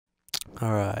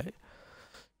Alright.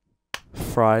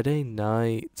 Friday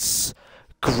night's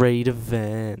great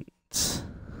event.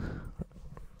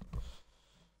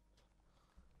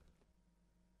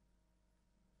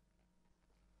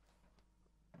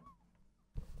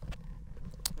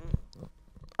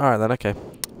 Alright then, okay.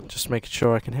 Just making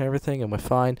sure I can hear everything and we're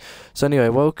fine. So anyway,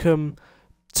 welcome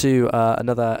to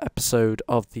another episode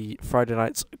of the Friday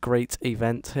night's great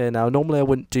event here. Now, normally I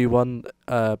wouldn't do one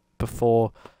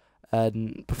before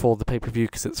the pay-per-view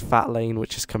because it's Fat Lane,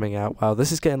 which is coming out. Wow,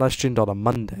 this is getting live streamed on the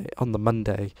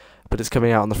Monday, but it's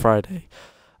coming out on the Friday.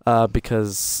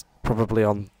 Because probably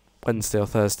on Wednesday or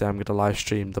Thursday I'm going to live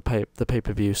stream the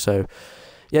pay-per-view. So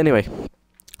yeah, anyway,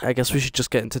 I guess we should just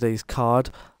get into today's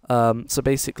card. So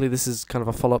basically this is kind of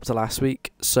a follow-up to last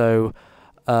week. So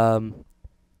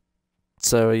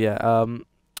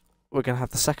we're going to have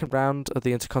the second round of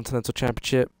the Intercontinental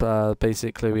Championship.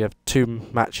 Basically, we have two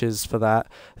matches for that.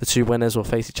 The two winners will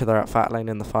face each other at Fat Lane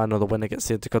in the final. The winner gets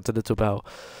the Intercontinental belt.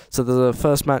 So the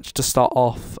first match to start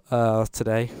off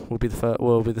today will be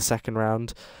the second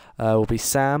round. Will be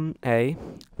Sam A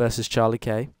versus Charlie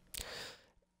K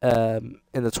in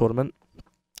the tournament.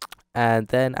 And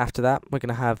then after that, we're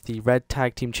going to have the Red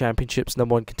Tag Team Championships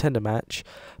 #1 contender match.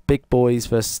 Big Boys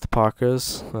versus the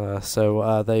Parkers.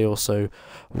 They also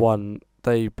won.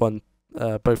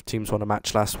 Both teams won a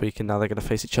match last week, and now they're going to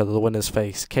face each other. The winners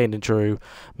face Kane and Drew,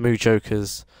 Moo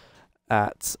Jokers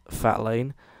at Fat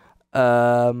Lane.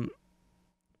 Second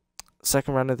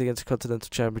round of the Intercontinental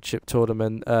Championship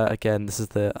tournament. Again, this is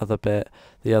the other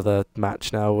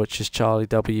match now, which is Charlie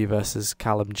W versus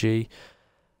Callum G.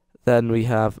 Then we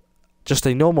have just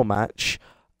a normal match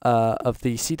of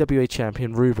the CWA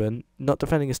champion Ruben not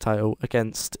defending his title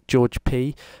against George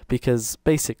P, because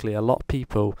basically a lot of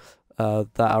people that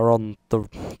are on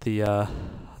that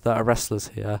are wrestlers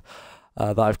here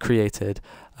that I've created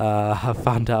have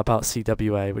found out about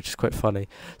CWA, which is quite funny.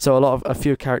 So a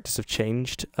few characters have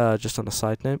changed, just on a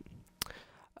side note,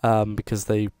 because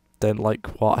they don't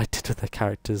like what I did with their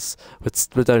characters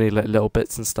with only little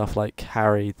bits and stuff, like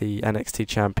Harry, the NXT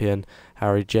champion,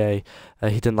 Harry J.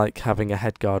 He didn't like having a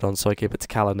head guard on, so I gave it to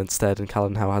Callan instead, and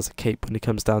Callan now has a cape when he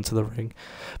comes down to the ring.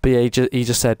 But yeah, he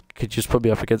just said, could you just put me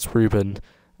up against Ruben?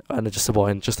 And I just said, well,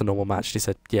 in just a normal match. And he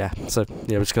said, yeah. So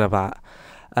yeah, we're just gonna have that.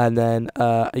 And then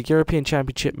a European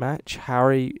Championship match.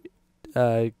 Harry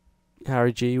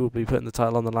G will be putting the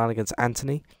title on the line against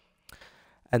Anthony.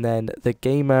 And then the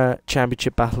Gamer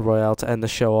Championship Battle Royale to end the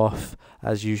show off,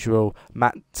 as usual.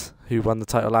 Matt, who won the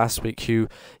title last week, he was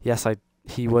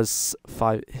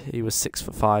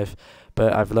 6'5",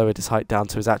 but I've lowered his height down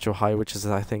to his actual height, which is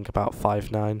I think about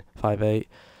 5'9",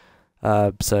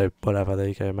 5'8". So whatever, there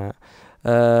you go, Matt.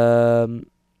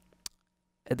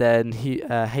 Then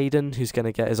Hayden, who's going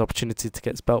to get his opportunity to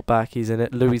get his belt back, he's in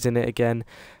it. Louis in it again,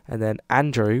 and then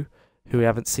Andrew, who we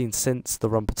haven't seen since the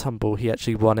Rumble Tumble, he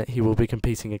actually won it. He will be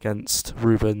competing against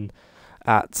Ruben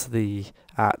at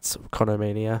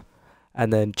Conomania.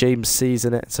 And then James C's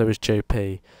in it, so is Joe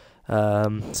P.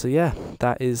 So yeah,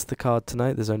 that is the card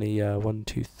tonight. There's only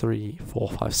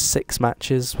 6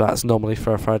 matches. That's normally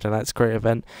for a Friday night's great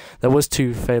event. There was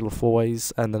 2 fatal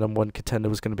 4-ways, and then one contender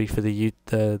was going to be for the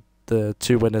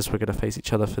 2 winners were going to face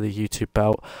each other for the YouTube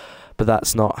belt. But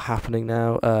that's not happening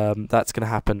now. That's going to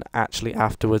happen actually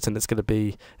afterwards, and it's going to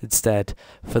be instead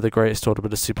for the Greatest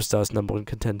Tournament of Superstars #1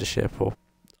 contendership. Or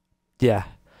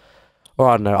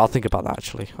I don't know. I'll think about that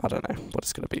actually. I don't know what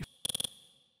it's going to be.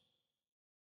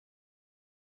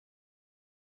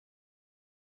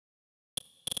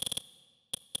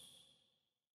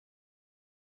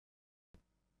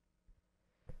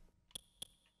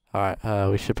 Alright,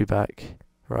 we should be back.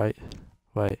 Right?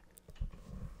 Wait.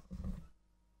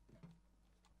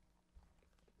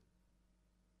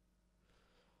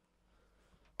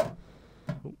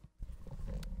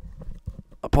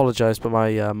 Apologise, but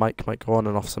my mic might go on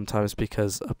and off sometimes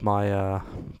because of my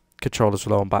controller's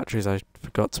low on batteries. I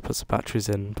forgot to put some batteries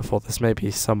in before this.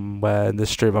 Maybe somewhere in this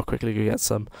stream I'll quickly go get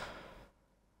some.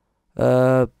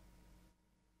 Alright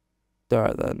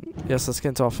then. Yes, let's get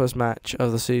into our first match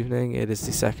of this evening. It is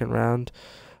the second round.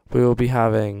 We will be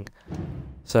having...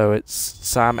 So it's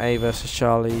Sam A versus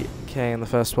Charlie K in the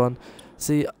first one.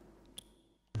 See,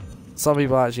 some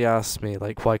people actually ask me,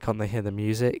 like, why can't they hear the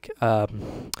music? I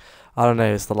don't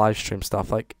know, it's the live stream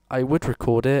stuff. Like, I would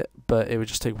record it, but it would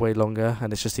just take way longer,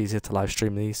 and it's just easier to live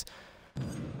stream these.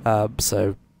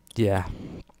 So, yeah.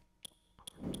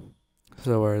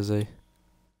 So, where is he?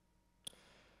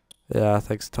 Yeah,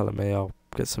 thanks for telling me. I'll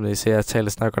get some of these. Yeah,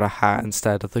 Taylor's now got a hat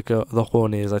instead of the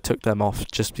Hornies. I took them off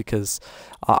just because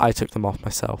I took them off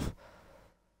myself.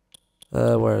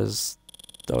 Whereas...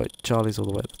 Oh wait, Charlie's all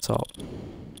the way at the top.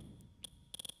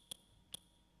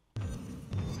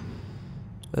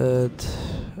 And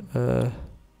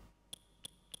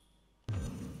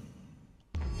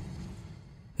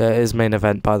yeah, it is main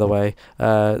event, by the way.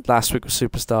 Last week was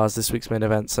Superstars, this week's main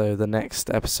event, so the next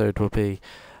episode will be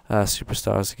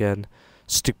Superstars again.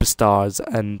 Superstars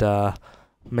and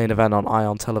main event on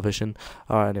Ion Television.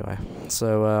 Alright, anyway.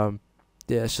 So,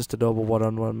 yeah, it's just a normal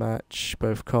one-on-one match,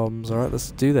 both comms. Alright,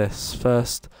 let's do this.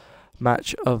 First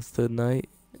match of the night.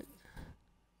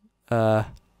 Alright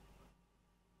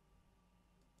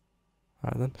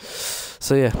then.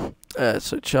 So, yeah.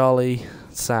 So, Charlie,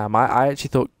 Sam. I actually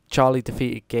thought Charlie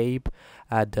defeated Gabe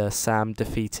and Sam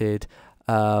defeated,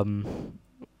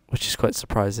 which is quite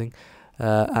surprising.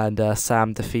 And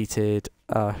Sam defeated,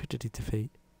 who did he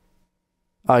defeat?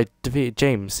 Oh, he defeated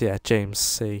James, yeah, James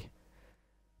C.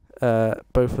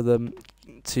 Both of them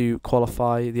to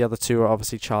qualify. The other two are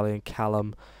obviously Charlie and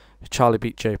Callum. Charlie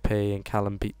beat JP and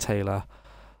Callum beat Taylor.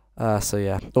 So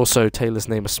yeah. Also, Taylor's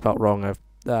name is spelt wrong. I've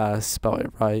spelt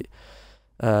it right.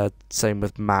 Same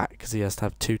with Matt, because he has to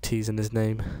have 2 T's in his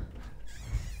name.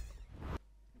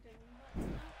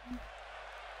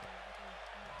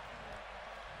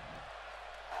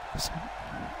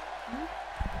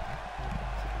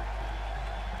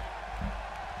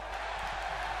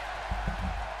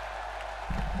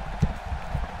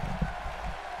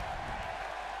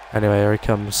 Anyway, here he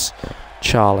comes,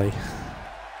 Charlie.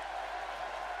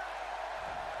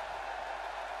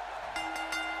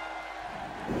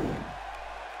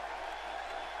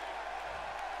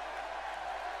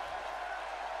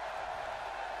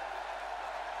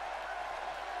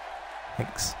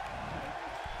 Thanks.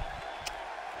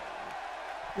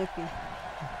 Yippee.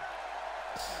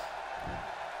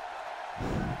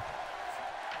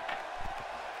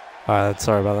 Alright,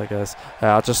 sorry about that, guys.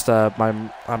 I'll just my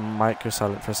mic goes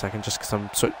silent for a second, just because I'm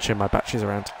switching my batteries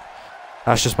around.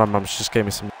 That's just my mum. She just gave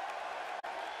me some.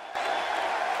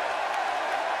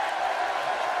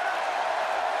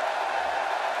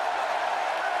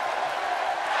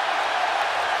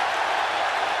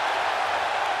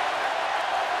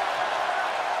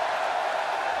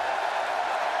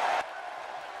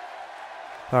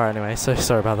 Alright, anyway, so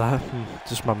sorry about that.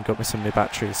 Just mum got me some new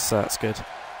batteries, so that's good.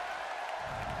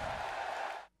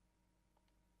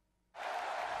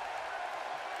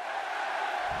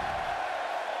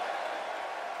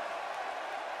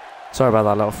 Sorry about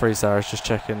that little freeze there. I was just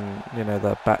checking, you know,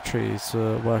 the batteries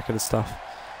were working and stuff.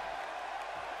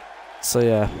 So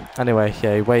yeah, anyway,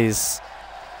 yeah, he weighs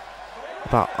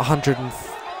about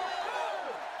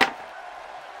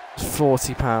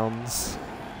 140 pounds.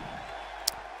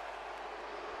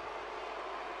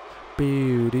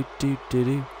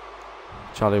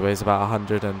 Charlie weighs about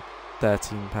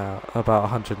 113 pounds, about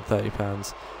 130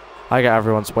 pounds. I get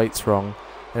everyone's weights wrong.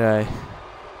 Anyway,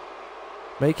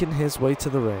 making his way to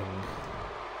the ring.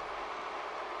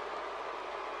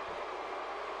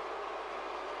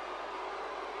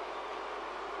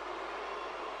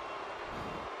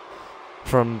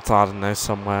 From, I don't know,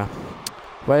 somewhere.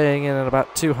 Weighing in at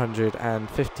about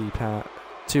 250 pounds.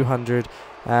 50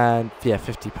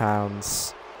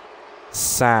 pounds.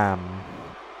 Sam.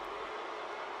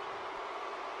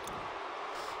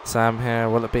 Sam here,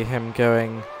 will it be him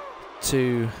going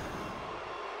to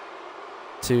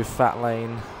Fat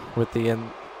Lane with the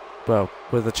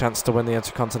with a chance to win the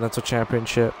Intercontinental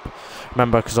Championship?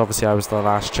 Remember, because obviously I was the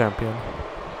last champion.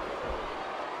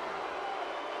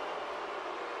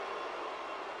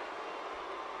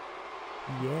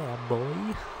 Yeah,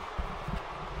 boy.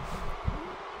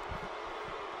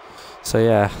 So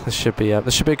yeah, this should be a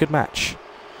good match.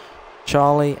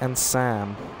 Charlie and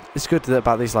Sam. It's good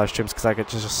about these live streams because I get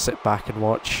to just sit back and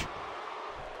watch.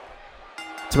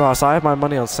 To be honest, I have my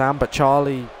money on Sam, but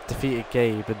Charlie defeated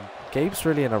Gabe, and Gabe's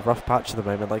really in a rough patch at the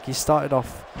moment. Like, he started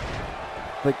off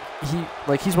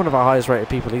he's one of our highest rated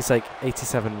people. He's like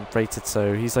 87 rated,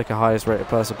 so he's like a highest rated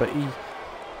person, but he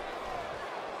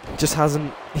just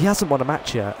hasn't won a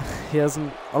match yet. He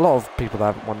hasn't. A lot of people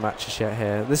that haven't won matches yet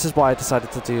here. This is why I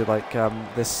decided to do like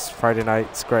this Friday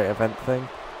night's great event thing.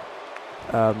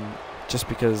 Just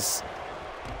because,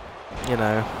 you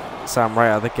know, Sam right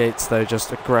out of the gates though,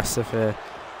 just aggressive here.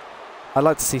 I'd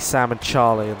like to see Sam and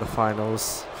Charlie in the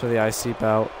finals for the IC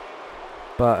belt,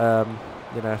 but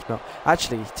you know, if not,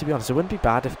 actually, to be honest, it wouldn't be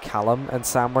bad if Callum and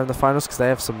Sam were in the finals because they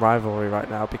have some rivalry right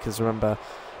now. Because remember,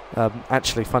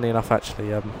 actually, funny enough,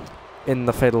 in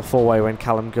the Fatal 4-Way when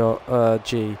Callum got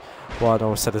G, well, I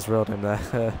almost said his real name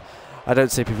there. I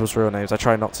don't say people's real names. I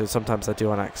try not to. Sometimes I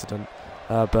do on accident,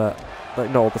 but like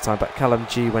not all the time. But Callum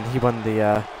G, when he won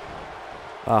the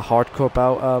hardcore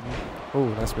belt. Oh,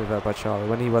 nice move out by Charlie.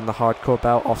 When he won the hardcore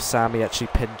belt off Sam, he actually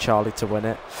pinned Charlie to win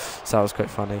it. So that was quite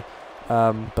funny.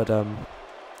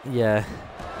 Yeah.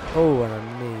 Oh, and a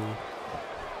knee.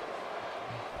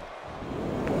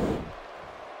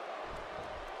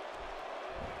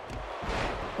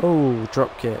 Oh,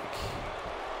 drop kick.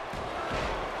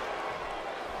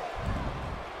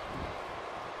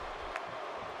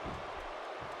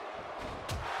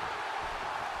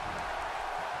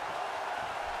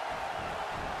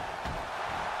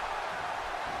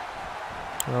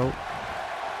 Oh.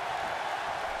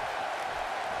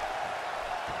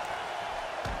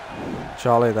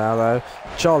 Charlie there though.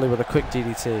 Charlie with a quick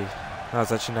DDT. That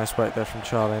was actually nice work there from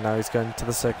Charlie. Now he's going to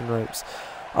the second ropes.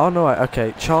 Oh no!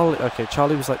 Okay, Charlie. Okay,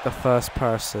 Charlie was like the first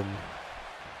person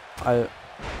I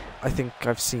think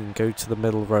I've seen go to the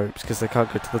middle ropes because they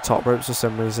can't go to the top ropes for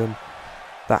some reason.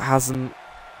 That hasn't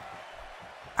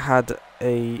had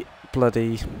a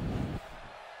bloody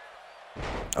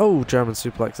German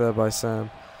suplex there by Sam.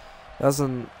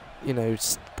 Doesn't, you know,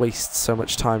 waste so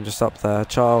much time just up there.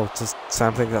 Does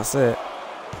Sam think that's it?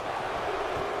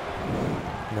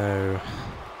 No.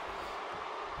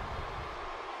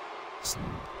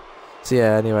 So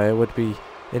yeah, anyway, it would be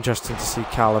interesting to see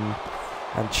Callum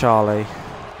and Charlie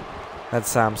and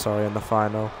Sam, sorry, in the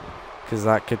final, because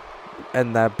that could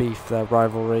end their beef, their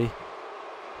rivalry,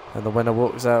 and the winner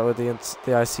walks out with the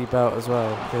IC belt as well,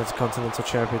 the Intercontinental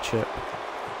Championship.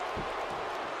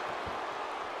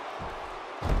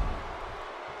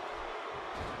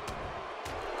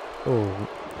 Oh,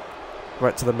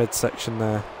 right to the midsection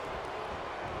there.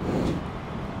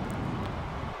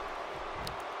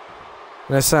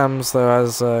 You know, Sam's though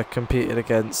has competed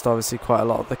against obviously quite a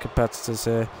lot of the competitors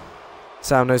here.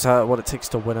 Sam knows what it takes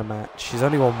to win a match. He's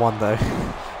only won one though.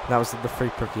 That was in the free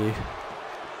preview.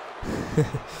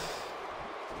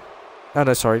 Oh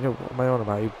no, sorry, no, what am I on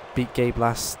about? He beat Gabe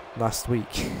last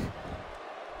week.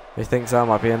 He thinks that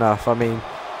might be enough. I mean,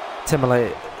 Tim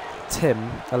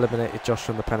eliminated Josh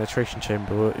from the penetration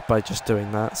chamber by just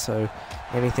doing that, so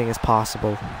anything is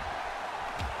possible.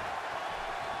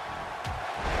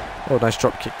 Oh, nice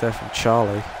drop kick there from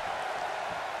Charlie.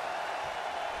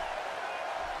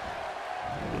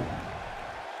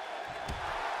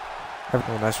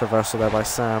 Oh, nice reversal there by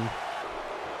Sam.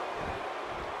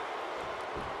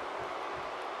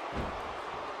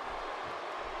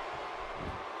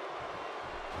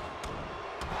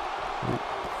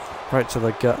 Right to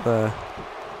the gut there.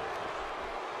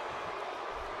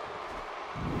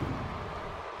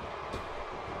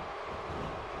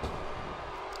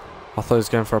 I thought he was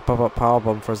going for a pop-up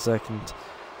powerbomb for a second,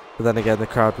 but then again the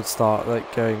crowd would start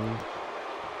like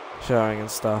shouting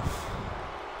and stuff.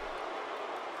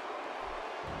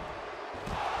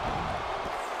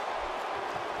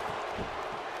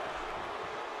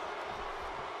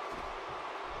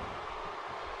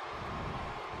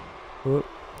 Whoop.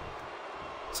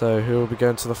 So who will be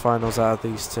going to the finals out of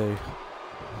these two?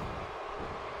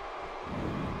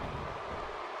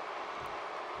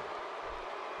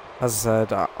 As I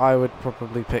said, I would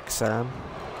probably pick Sam.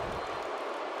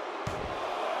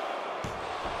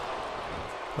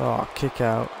 Oh, kick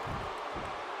out.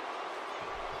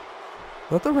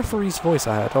 Was that the referee's voice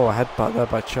I had? Oh, a headbutt there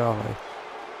by Charlie.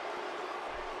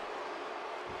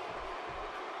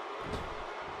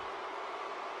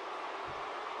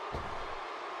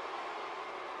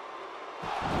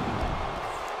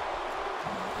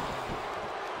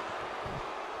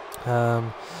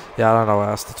 Yeah, I don't know what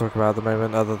else to talk about at the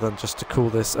moment other than just to call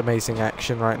this amazing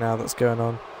action right now that's going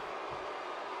on.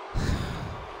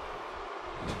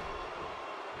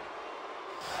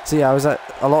 So yeah,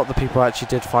 a lot of the people actually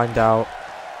did find out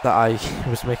that I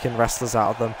was making wrestlers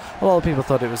out of them. A lot of people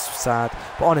thought it was sad,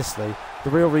 but honestly,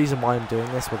 the real reason why I'm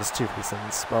doing this, well, there's two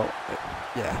reasons. Well,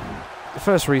 yeah. The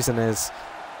first reason is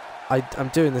I'm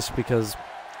doing this because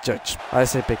I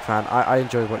say big fan. I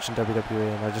enjoy watching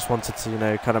WWE, and I just wanted to, you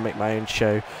know, kind of make my own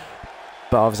show.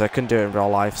 But obviously I couldn't do it in real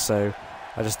life, so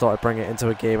I just thought I'd bring it into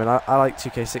a game. And I like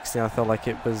 2K16. I felt like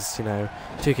it was, you know,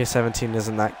 2K17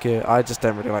 isn't that good. I just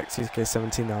don't really like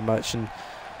 2K17 that much. And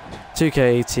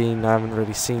 2K18, I haven't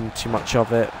really seen too much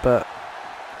of it. But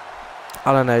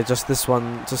I don't know, just this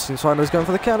one just seems fine. I was going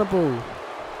for the cannonball.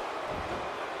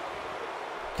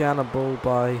 Cannonball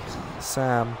by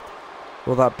Sam.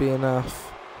 Will that be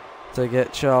enough to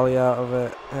get Charlie out of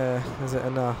it? Is it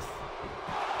enough?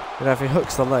 You know, if he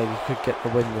hooks the leg, he could get the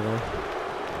win, you know.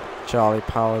 Charlie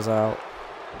powers out.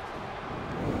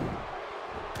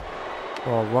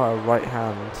 Oh, what a right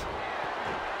hand.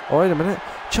 Oh, wait a minute.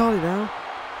 Charlie now.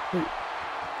 Wait.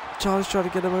 Charlie's trying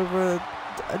to get him over,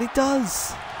 and he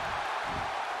does.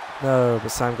 No, but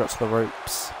Sam got to the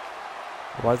ropes.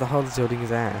 Why the hell is he holding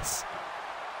his ass?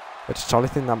 But does Charlie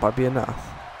think that might be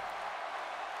enough?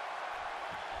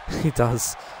 He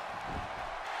does.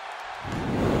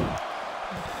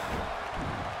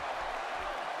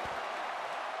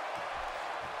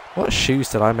 What shoes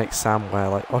did I make Sam wear?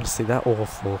 Like, honestly, they're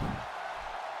awful.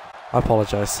 I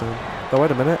apologise, Sam. Oh,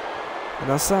 wait a minute. And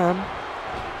now Sam.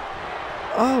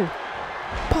 Oh!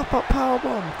 Pop-up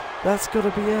powerbomb! That's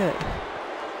gotta be it.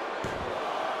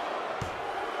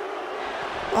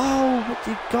 Oh,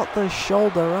 you got the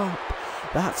shoulder up.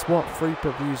 That's what free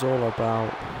per-view's all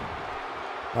about.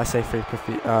 I say free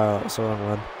per-view. That's the wrong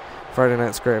one. Friday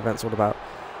Night's Great Event's all about.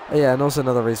 Yeah, and also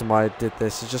another reason why I did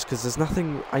this is just because there's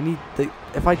nothing I need.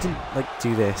 If I didn't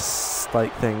do this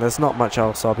thing, there's not much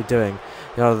else I'll be doing,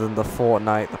 other than the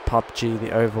Fortnite, the PUBG, the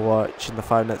Overwatch, and the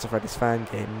Five Nights at Freddy's fan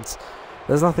games.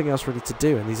 There's nothing else really to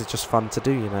do, and these are just fun to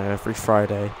do, every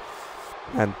Friday.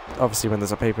 And obviously when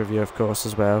there's a pay-per-view, of course,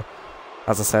 as well.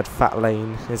 As I said, Fat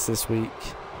Lane is this week,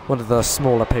 one of the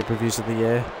smaller pay-per-views of the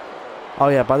year. Oh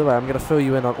yeah, by the way, I'm going to fill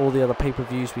you in on all the other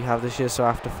pay-per-views we have this year. So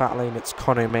after Fat Lane, it's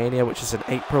Conomania, which is in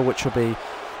April, which will be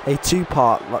a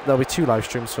two-part. There'll be 2 live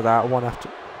streams for that, one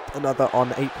after another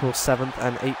on April 7th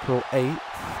and April 8th.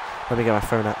 Let me get my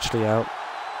phone actually out.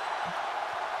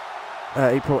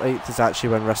 April 8th is actually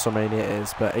when WrestleMania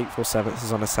is, but April 7th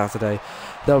is on a Saturday.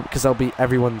 Because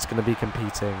everyone's going to be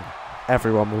competing.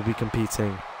 Everyone will be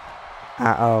competing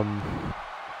at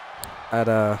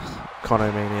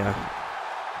Conomania.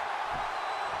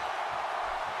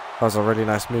 That was a really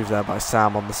nice move there by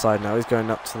Sam on the side now. He's going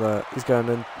up to the... He's going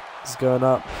in. He's going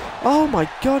up. Oh my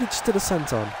god, he just did a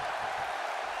senton.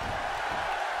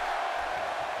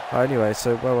 Anyway,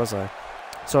 so where was I?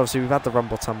 So obviously we've had the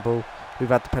Rumble Tumble. We've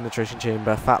had the Penetration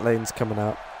Chamber. Fat Lane's coming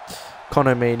up.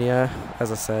 Conomania,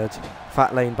 as I said.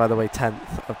 Fat Lane, by the way,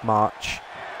 10th of March.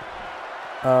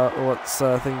 What's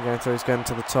thing going through? He's going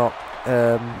to the top.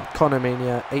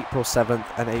 Conomania, April 7th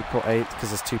and April 8th, because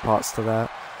there's 2 parts to that.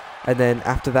 And then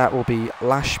after that will be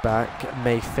Lashback,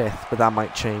 May 5th, but that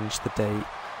might change the date.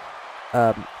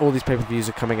 All these pay-per-views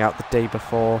are coming out the day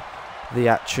before the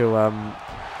actual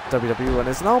WWE one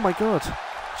is. And oh my god,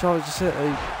 Charlie just hit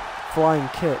a flying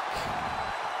kick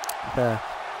there.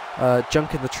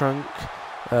 Junk in the Trunk,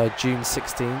 June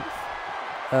 16th.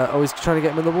 He's trying to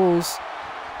get him in the walls.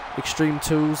 Extreme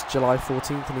Tools, July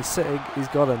 14th, and he's sitting. He's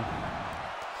got him.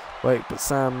 Wait, but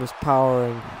Sam is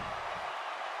powering.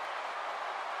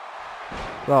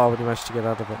 Oh, but he managed to get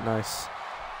out of it. Nice.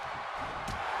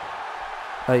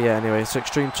 Yeah, anyway, so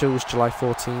Extreme Tools, July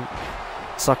 14th.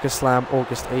 Sucker Slam,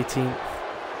 August 18th.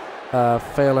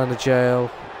 Fail in a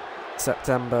Jail,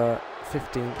 September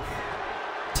 15th.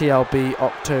 TLB,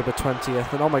 October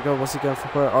 20th. And oh my god, what's he going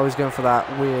for? Oh, he's going for that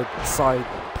weird side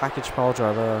package pile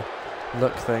driver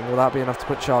look thing. Will that be enough to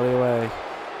put Charlie away?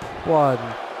 1,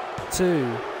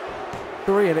 2,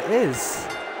 3, and it is.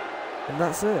 And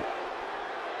that's it.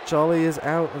 Charlie is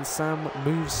out and Sam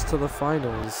moves to the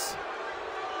finals.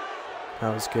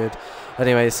 That was good.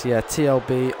 Anyways, yeah,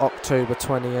 TLB, October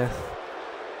 20th.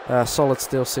 Solid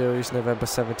Steel Series, November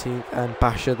 17th. And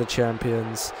Bash of the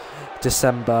Champions,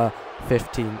 December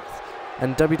 15th.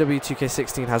 And WWE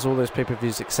 2K16 has all those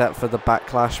pay-per-views except for the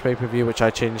Backlash pay-per-view, which I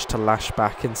changed to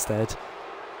Lashback instead.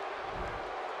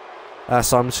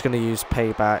 So I'm just going to use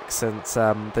Payback since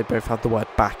they both have the word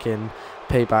back in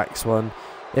Payback's one.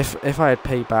 If I had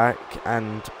Payback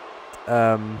and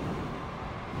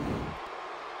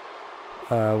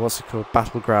what's it called,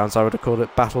 Battlegrounds, I would have called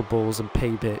it Battle Balls and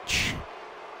Pay Bitch.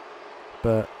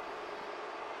 But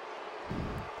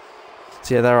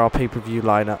so yeah, there are pay-per-view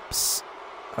lineups,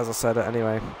 as I said it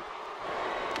anyway.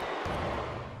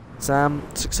 Sam,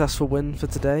 successful win for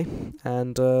today,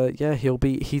 and yeah,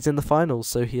 he's in the finals,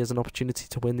 so he has an opportunity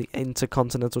to win the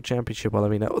Intercontinental Championship. Well, I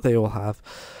mean, they all have.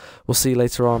 We'll see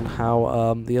later on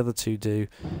how the other two do.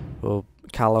 Well,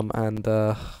 Callum and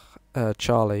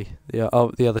Charlie. The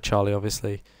other Charlie,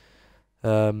 obviously.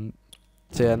 So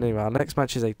yeah, anyway, our next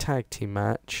match is a tag team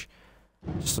match.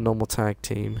 Just a normal tag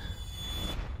team.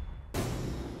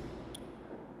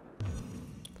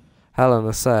 Hell in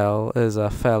a Cell is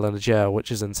Fail in a Jail,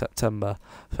 which is in September.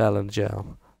 Fail in a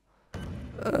Jail.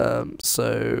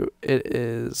 So it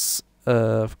is,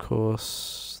 of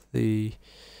course, the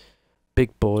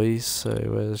big boys. So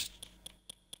where's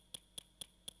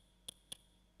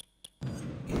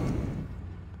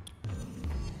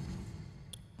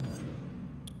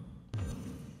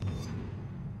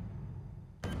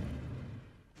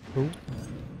ooh.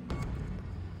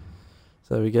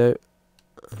 So there we go.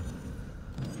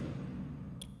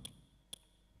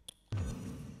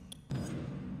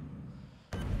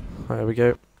 There we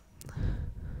go.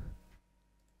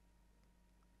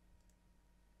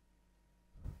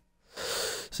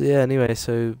 So yeah, anyway,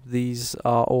 so these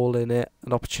are all in it.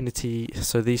 An opportunity.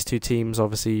 So these two teams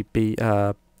obviously beat.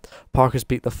 Parker's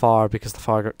beat the Far because the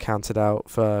Far got counted out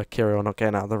for Kirill not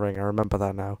getting out of the ring. I remember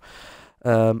that now.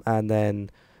 And then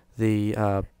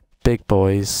the Big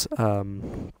Boys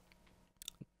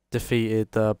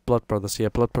defeated the Blood Brothers. Yeah,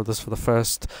 Blood Brothers for the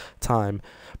first time.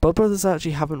 Blood Brothers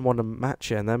actually haven't won a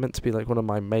match yet, and they're meant to be like one of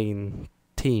my main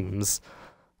teams.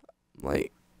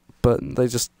 Like, but they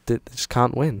just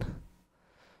can't win.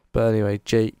 But anyway,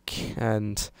 Jake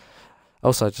and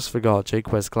also I just forgot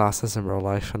Jake wears glasses in real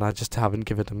life, and I just haven't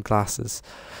given him glasses.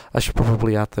 I should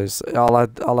probably add those. I'll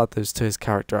add those to his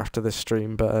character after this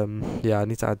stream. But yeah, I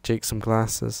need to add Jake some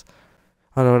glasses.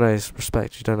 Oh no,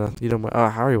 respect. You don't wear. Oh,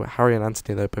 Harry and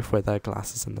Anthony, they both wear their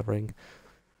glasses in the ring.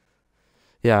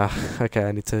 Yeah, okay,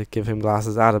 I need to give him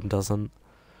glasses. Adam doesn't.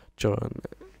 John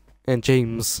and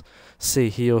James C.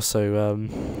 He also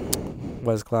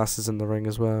wears glasses in the ring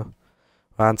as well.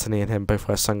 Anthony and him both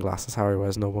wear sunglasses. Harry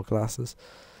wears normal glasses.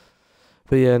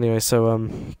 But yeah, anyway, so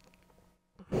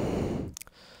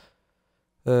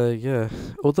yeah.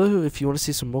 Although, if you want to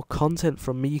see some more content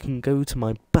from me, you can go to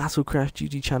my Battlecraft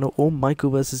Duty channel or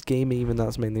Michael vs. Gaming, even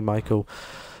that's mainly Michael.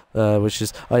 Which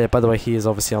is, oh yeah, by the way, he is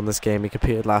obviously on this game. He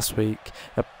competed last week.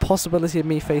 A possibility of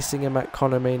me facing him at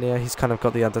Conor Mania. He's kind of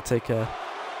got the Undertaker.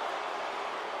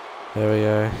 There we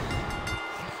go.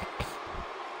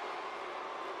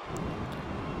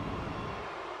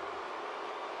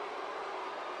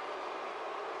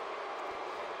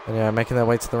 And yeah, making their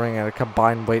way to the ring at a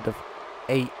combined weight of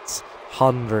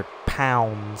 800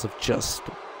 pounds of just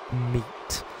meat.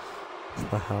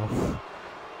 What the hell?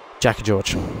 Jackie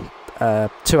George.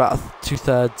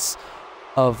 2/3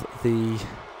 of the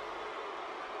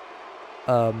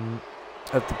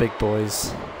big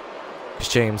boys.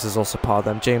 Because James is also part of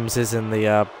them. James is in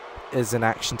the is in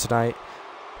action tonight.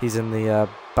 He's in the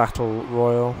Battle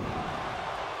Royal.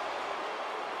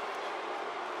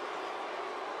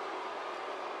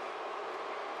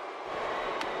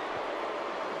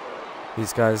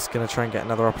 These guys gonna try and get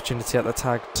another opportunity at the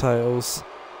tag titles.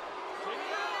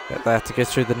 But they have to go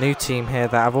through the new team here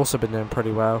that have also been doing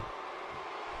pretty well.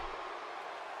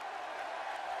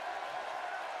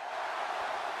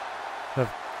 There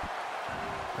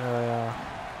they are.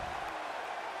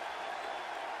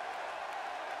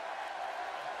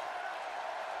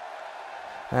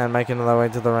 And making their way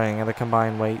to the ring at a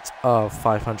combined weight of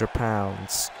 500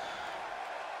 pounds.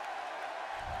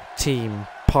 Team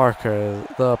Parker,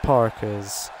 the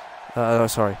Parkers.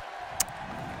 Sorry.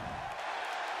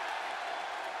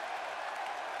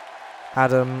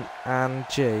 Adam and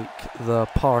Jake, the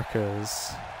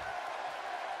Parkers.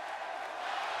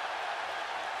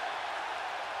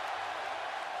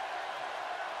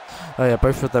 Oh yeah,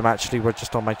 both of them actually were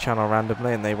just on my channel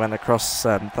randomly, and they went across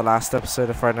the last episode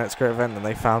of Friday Night's Great Event, and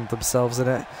they found themselves in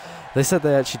it. They said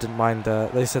they actually didn't mind.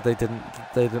 They said they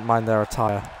didn't mind their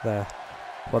attire there,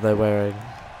 what they're wearing.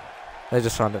 They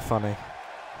just found it funny.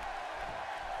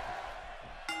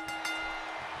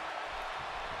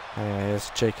 Anyway, here's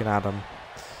Jake and Adam.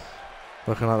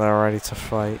 Looking like they're ready to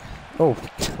fight. Oh,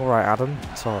 alright Adam,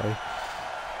 sorry.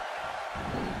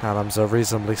 Adam's a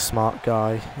reasonably smart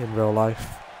guy in real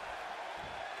life.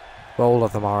 Well, all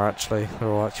of them are actually. They're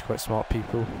all actually quite smart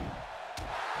people.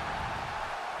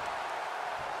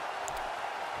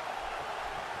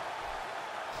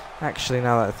 Actually,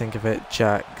 now that I think of it,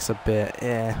 Jack's a bit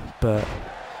but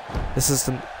this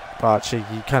isn't. Well, actually,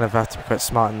 you kind of have to be quite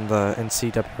smart in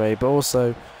CWA, but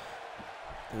also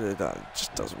that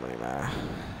just doesn't really matter.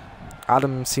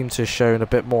 Adam seems to have shown a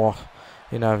bit more,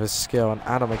 of his skill, and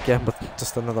Adam again with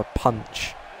just another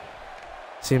punch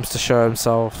seems to show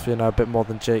himself, a bit more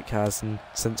than Jake has, and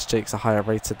since Jake's a higher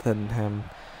rated than him,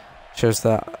 shows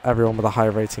that everyone with a higher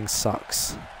rating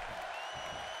sucks.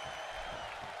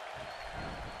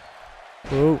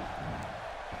 Ooh.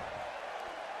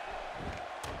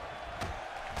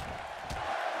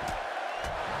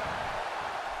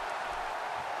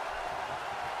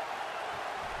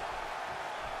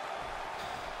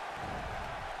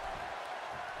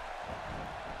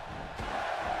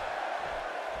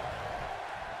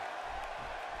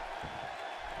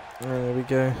 There we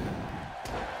go.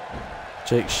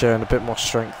 Jake's showing a bit more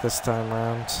strength this time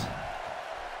around.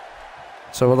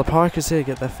 So will the Parkers here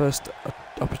get their first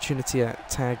opportunity at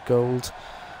Tag Gold?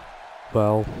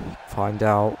 Well, find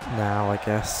out now, I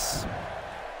guess.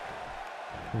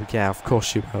 Yeah, of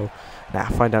course you will. Nah,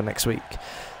 find out next week.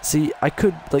 See, I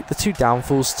could, like, the two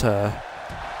downfalls to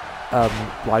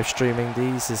live streaming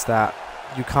these is that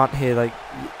you can't hear, like,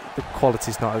 the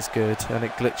quality's not as good and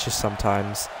it glitches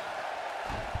sometimes.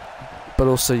 But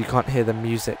also you can't hear the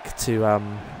music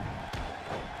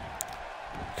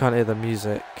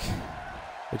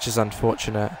which is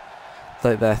unfortunate,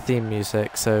 like their theme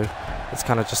music, so it's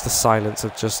kind of just the silence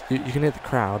of just, you can hear the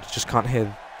crowd, you just can't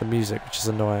hear the music, which is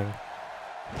annoying.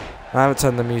 I haven't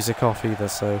turned the music off either,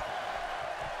 so...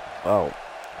 Well...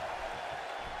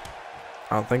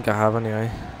 I don't think I have anyway.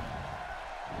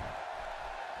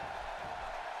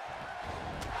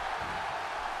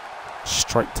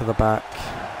 Straight to the back.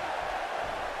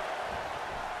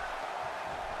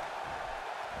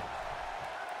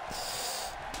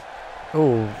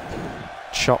 Oh,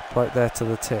 chop right there to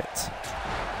the tit.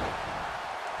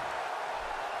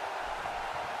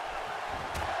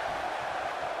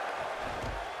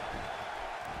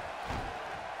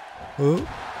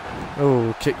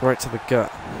 Oh, kick right to the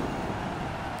gut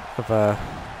of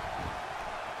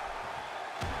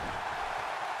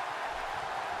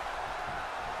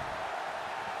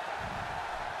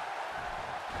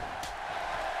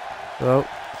oh,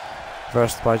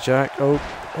 reversed by Jack. Oh,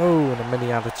 and a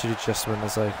mini attitude adjustment,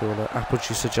 as I call it. Apple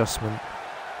juice adjustment.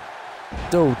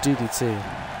 Oh, DDT.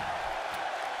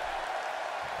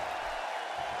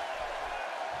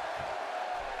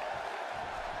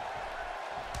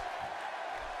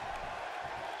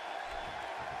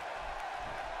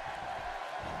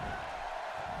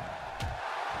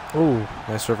 Oh,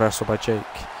 nice reversal by Jake.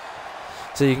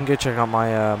 So you can go check out my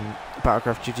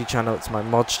Battlecraft Duty channel. It's my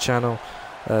mods channel.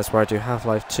 It's where I do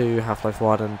Half-Life 2, Half-Life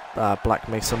 1 and Black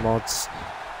Mesa mods.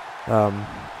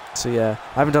 So yeah,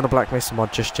 I haven't done a Black Mesa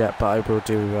mod just yet, but I will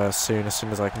do soon, as soon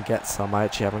as I can get some. I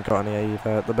actually haven't got any either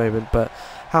at the moment, but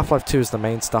Half-Life 2 is the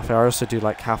main stuff. I also do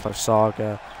like Half-Life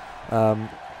Saga.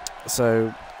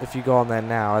 So if you go on there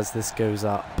now, as this goes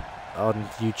up on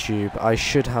YouTube, I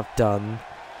should have done,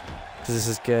 because this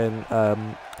is getting,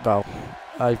 well,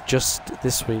 I've just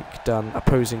this week done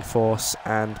Opposing Force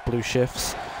and Blue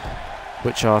Shifts,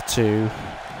 which are two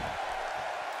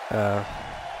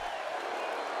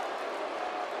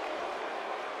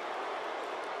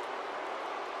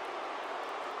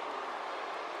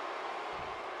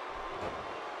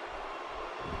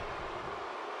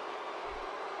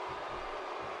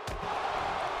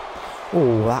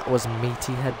oh, that was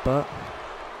meaty headbutt.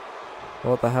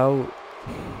 What the hell?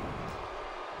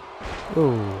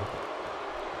 Oh,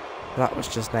 that was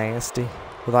just nasty.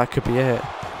 Well, that could be it.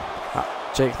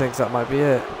 Jake thinks that might be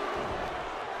it.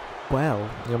 Well,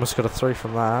 he almost got a 3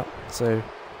 from that, so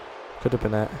could have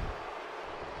been it.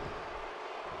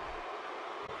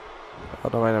 Oh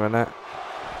no, wait a minute.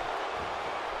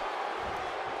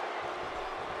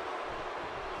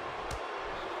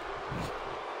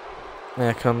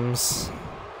 There comes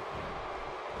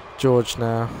George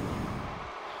now.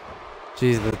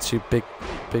 These are the two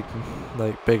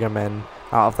bigger men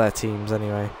out of their teams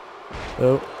anyway.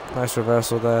 Oh, nice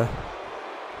reversal there.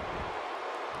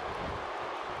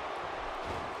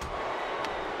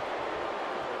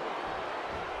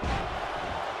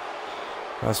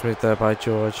 Nice move there by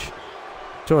George.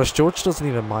 George doesn't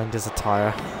even mind his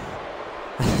attire.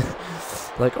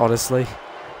 Like, honestly.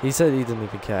 He said he didn't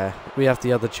even care. We have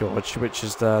the other George, which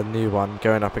is the new one,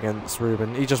 going up against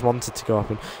Ruben. He just wanted to go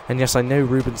up. And yes, I know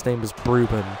Ruben's name was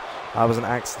Bruben. That was an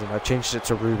accident. I changed it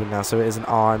to Ruben now, so it is an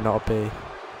R and not a B.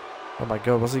 Oh my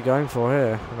god, what's he going for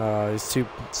here? No, it's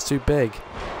too big.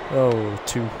 Oh,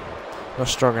 not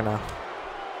strong enough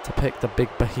to pick the big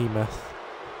behemoth.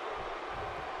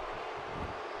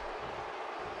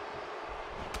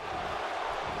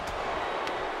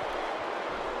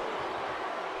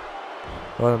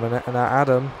 Wait a minute, and now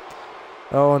Adam.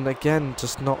 Oh, and again,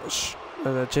 just not.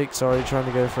 Jake, sorry, trying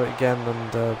to go for it again,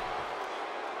 and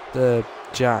the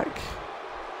Jack.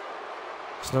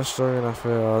 It's not strong enough. I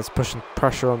was pushing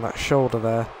pressure on that shoulder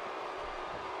there.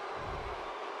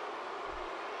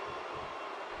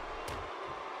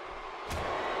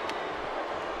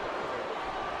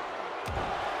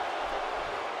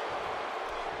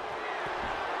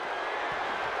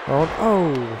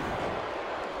 Oh,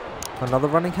 another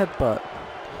running headbutt.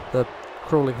 The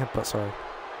crawling headbutt, sorry.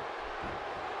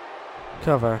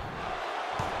 Cover.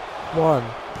 1,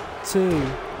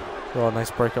 2. Oh,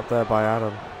 nice break up there by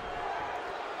Adam.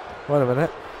 Wait a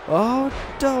minute. Oh,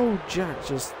 no, Jack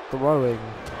just throwing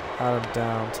Adam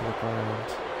down to the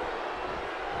ground.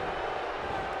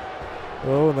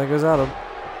 Oh, and there goes Adam.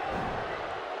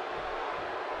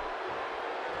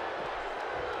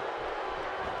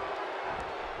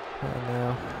 And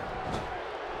now.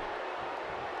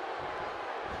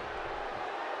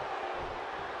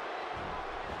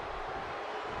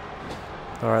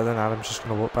 Alright, then Adam's just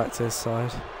going to walk back to his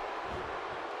side.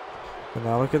 And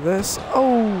now look at this.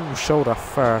 Oh, shoulder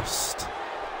first.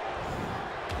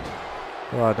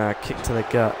 Oh, now kick to the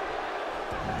gut.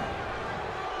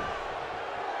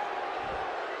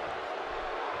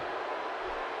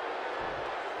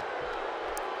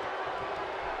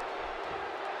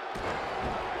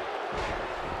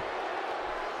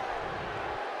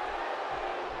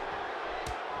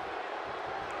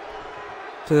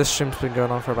 So this stream's been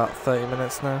going on for about 30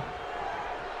 minutes now.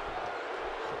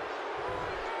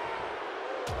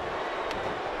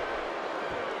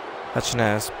 Actually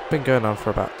no, it's been going on for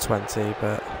about 20,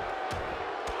 but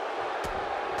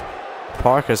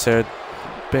Parker's here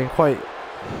being quite,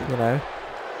 you know,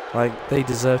 like they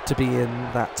deserve to be in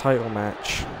that title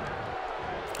match.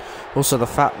 Also the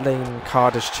Fat Lane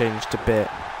card has changed a bit.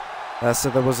 So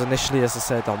there was initially, as I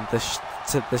said, on this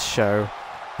show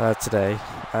today,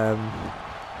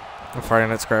 a Friday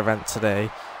Night's Great event today,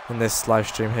 in this live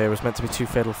stream here, was meant to be 2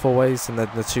 Fatal 4-Ways, and then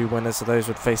the 2 winners of those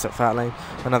would face at Fat Lane.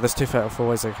 And now there's 2 Fatal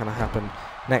 4-Ways that are going to happen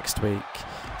next week.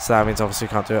 So that means obviously you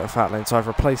can't do it at Fat Lane. So I've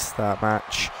replaced that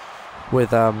match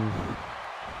with,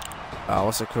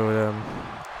 what's it called?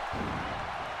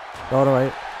 Oh no,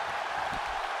 wait.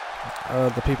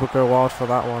 The people go wild for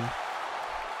that one.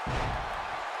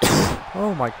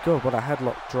 Oh my god, what a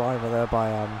headlock driver there by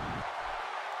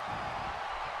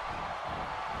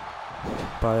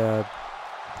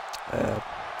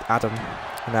Adam.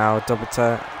 Now double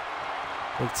tap.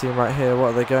 Big team right here. What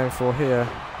are they going for here?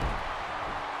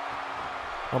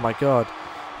 Oh my god.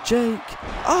 Jake!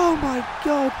 Oh my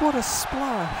god, what a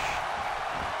splash!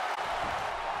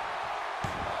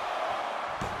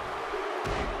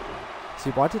 See,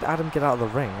 why did Adam get out of the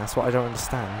ring? That's what I don't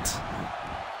understand.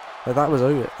 But that was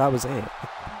it. That was it.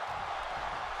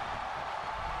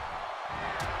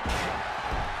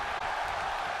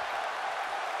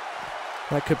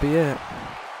 That could be it.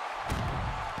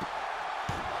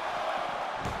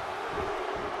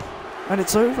 And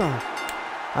it's over.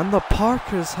 And the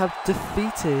Parkers have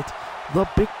defeated the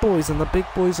Big Boys, and the Big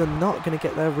Boys are not going to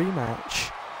get their rematch.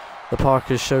 The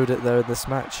Parkers showed it though in this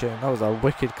match here. That was a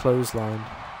wicked clothesline.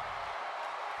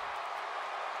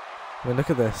 I mean, look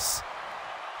at this.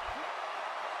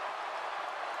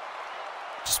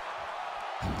 Just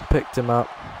picked him up.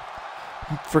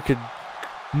 Freaking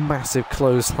massive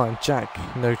clothesline. Jack,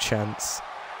 no chance.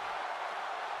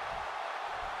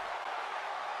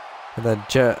 And then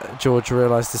George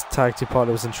realised his tag team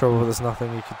partner was in trouble, but there's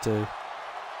nothing he could do.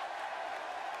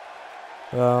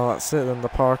 Well, that's it then. The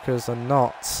Parkers are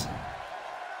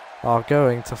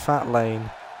going to Fat Lane,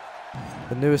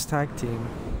 the newest tag team.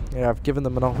 Yeah, I've given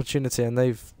them an opportunity and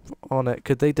they've on it.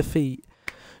 Could they defeat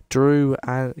Drew,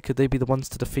 and could they be the ones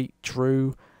to defeat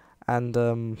Drew and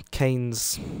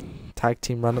Kane's tag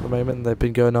team run at the moment? And they've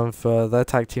been going on for, their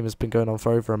tag team has been going on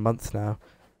for over a month now.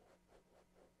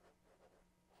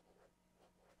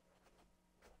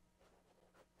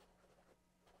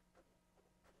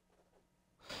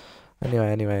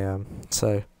 Anyway,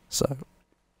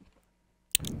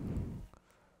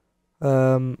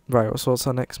 right, what's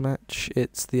our next match?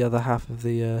 It's the other half of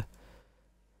the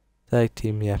tag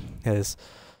team, yeah, it is.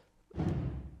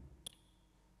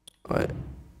 Wait.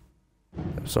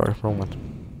 Sorry, wrong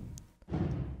one.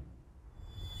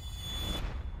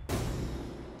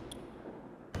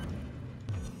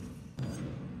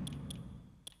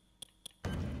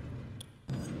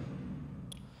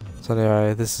 So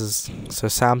anyway, so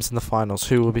Sam's in the finals.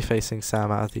 Who will be facing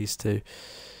Sam out of these two?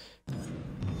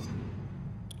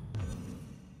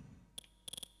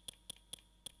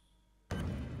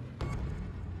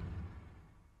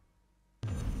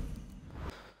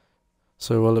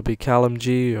 So will it be Callum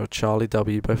G or Charlie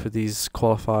W? Both of these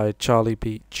qualified. Charlie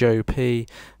beat Joe P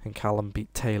and Callum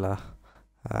beat Taylor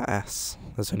S.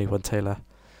 There's only one Taylor.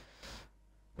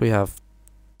 We have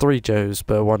 3 Joes,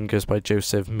 but one goes by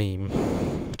Joseph Meme.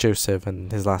 Joseph,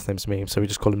 and his last name's Meme, so we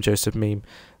just call him Joseph Meme.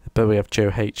 But we have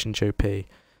Joe H and Joe P.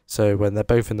 So when they're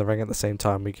both in the ring at the same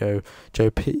time, we go Joe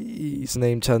P's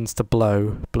name turns to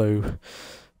Blow, and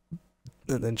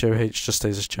then Joe H just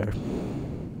stays as Joe.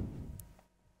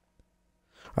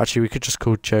 Actually, we could just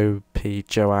call Joe P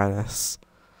Joannis.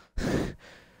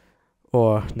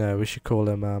 Or, no, we should call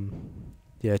him,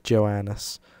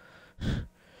 Joannis.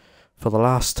 For the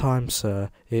last time,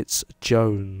 sir, it's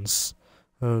Jones.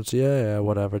 Oh, yeah,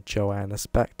 whatever, Joannis.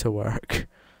 Back to work.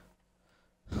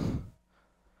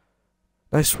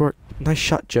 Nice work. Nice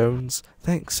shot, Jones.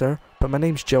 Thanks, sir, but my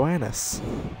name's Joannis.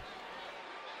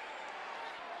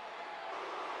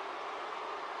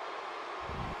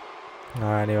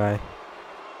 Anyway.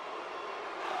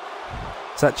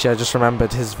 So actually, I just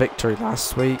remembered his victory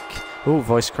last week. Ooh,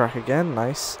 voice crack again,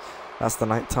 nice. That's the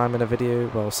night time in a video,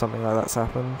 well, something like that's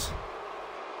happened.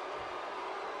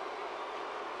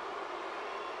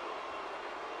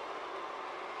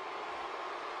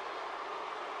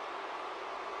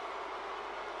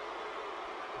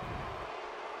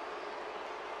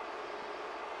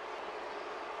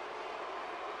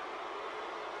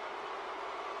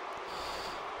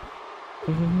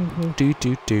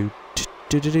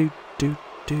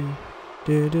 Do.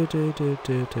 Do do do do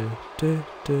do do do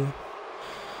do.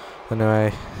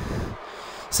 Anyway,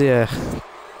 so yeah.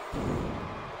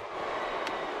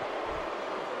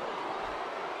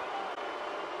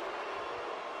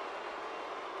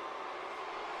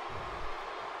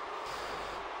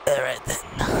 Alright then.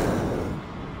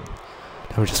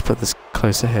 Let me just put this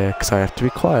closer here because I have to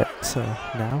be quiet. So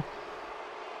now.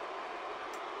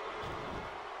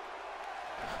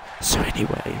 So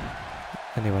anyway.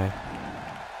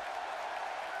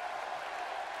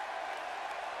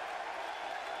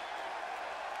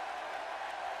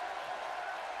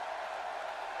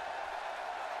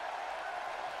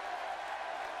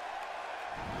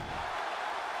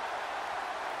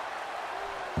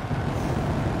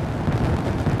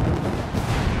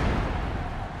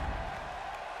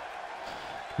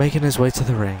 Making his way to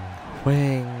the ring.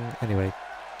 Anyway,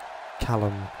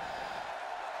 Callum.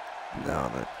 No,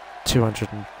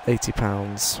 280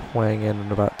 pounds. Weighing in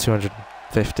at about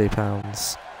 250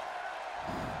 pounds.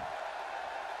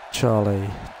 Charlie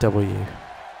W.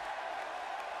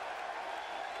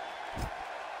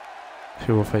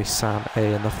 Who will face Sam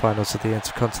A in the finals of the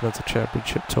Intercontinental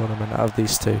Championship tournament out of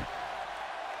these two.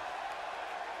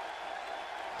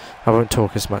 I won't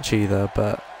talk as much either,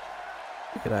 but,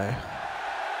 you know.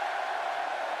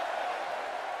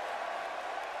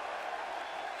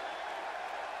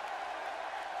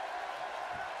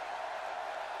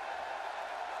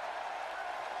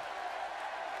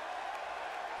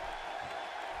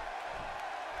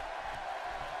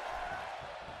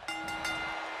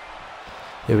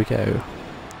 Here we go.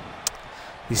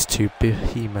 These two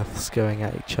behemoths going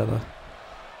at each other.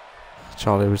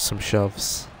 Charlie with some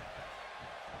shoves.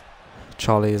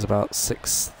 Charlie is about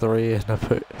 6'3" and I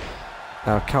put...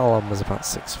 Now Callum is about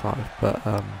 6'5", but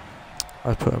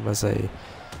I put him as a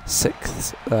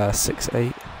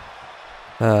 6'8".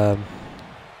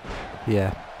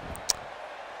 Yeah,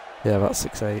 about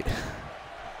 6'8".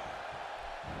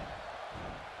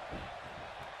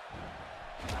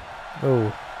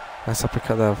 Oh. Nice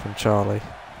uppercut there from Charlie.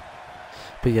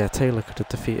 But yeah, Taylor could have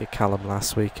defeated Callum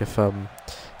last week if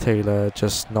Taylor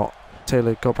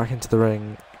got back into the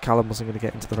ring. Callum wasn't going to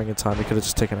get into the ring in time. He could have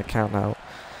just taken a count out.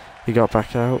 He got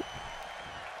back out.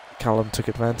 Callum took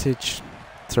advantage,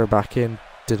 threw back in,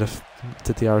 did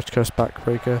the Irish Coast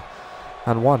backbreaker,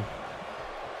 and won.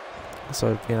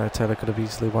 So Taylor could have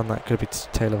easily won that. Could be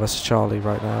Taylor versus Charlie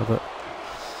right now, but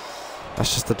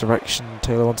that's just the direction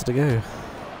Taylor wanted to go.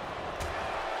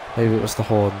 Maybe it was the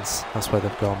horns. That's where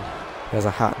they've gone. He has a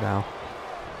hat now.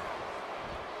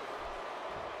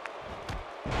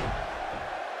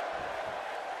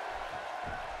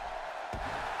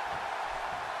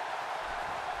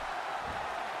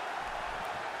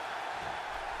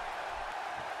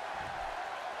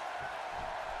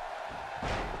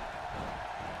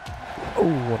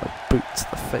 Oh, what a boot to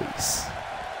the face.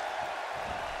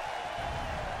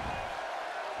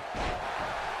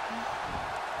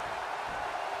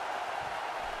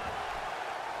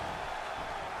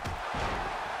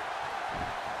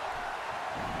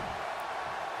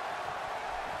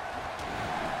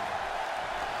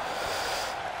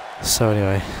 So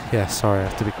anyway, yeah, sorry, I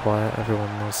have to be quiet. Everyone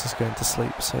else is going to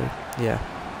sleep, so yeah.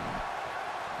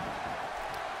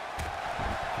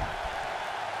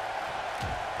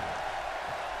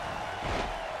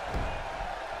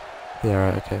 Yeah,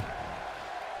 right, okay.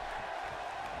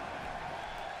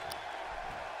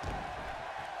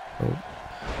 Oh,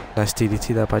 nice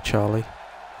DDT there by Charlie.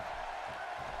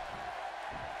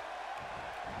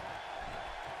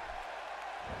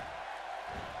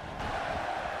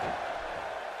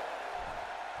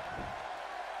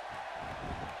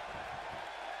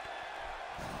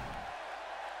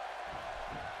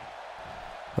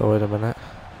 Oh, wait a minute.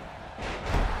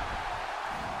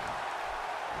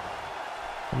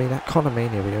 I mean, at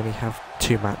Conomania we only have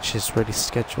 2 matches really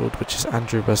scheduled, which is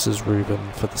Andrew versus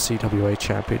Ruben for the CWA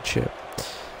Championship,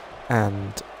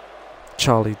 and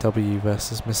Charlie W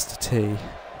versus Mr. T.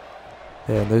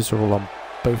 Yeah, and those are all on,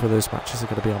 both of those matches are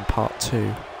going to be on part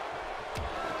 2.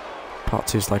 Part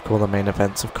 2 is like all the main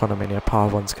events of Conomania.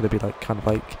 Part 1's going to be like kind of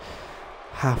like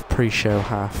half pre-show,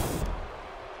 half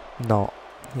not.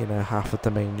 Half of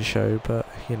the main show, but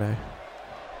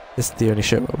this is the only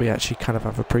show where we actually kind of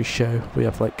have a pre-show. We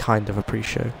have like kind of a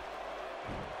pre-show,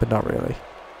 but not really.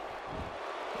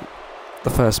 The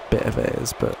first bit of it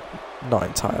is, but not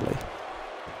entirely,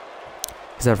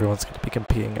 because everyone's going to be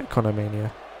competing at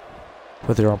Conomania,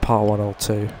 whether you're on part 1 or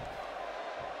 2.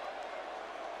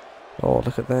 Oh,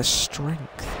 look at their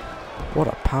strength! What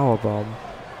a power bomb!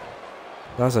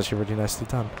 That was actually really nicely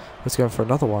done. Let's go for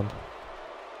another one.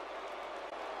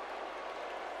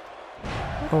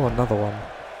 Oh, another one.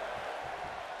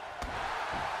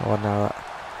 Oh, now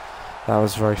that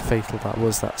was very fatal. That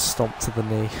was that stomp to the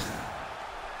knee.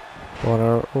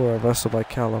 Or a reversal by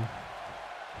Callum.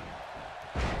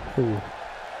 Ooh.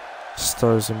 Just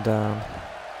throws him down.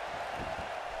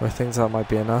 I think that might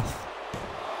be enough.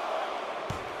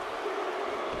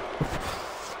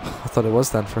 I thought it was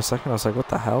then for a second. I was like, what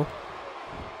the hell?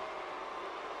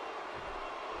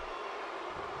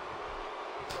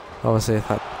 Obviously, if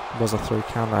that was a 3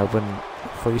 count, I wouldn't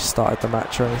have restarted the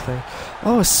match or anything.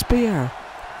 Oh, a spear!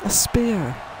 A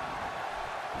spear!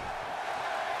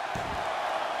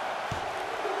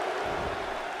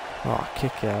 Oh,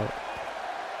 kick out.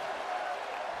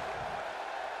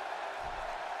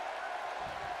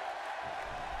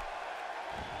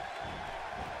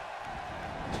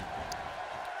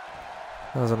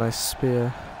 That was a nice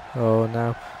spear. Oh,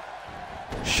 now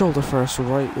shoulder first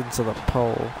right into the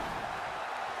pole.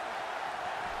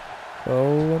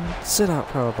 Oh, and sit out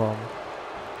powerbomb.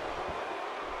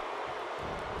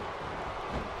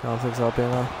 I don't think that'll be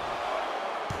enough.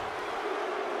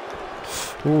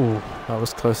 Ooh, that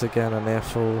was close again, a near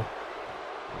fall.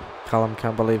 Callum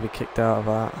can't believe he kicked out of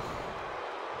that.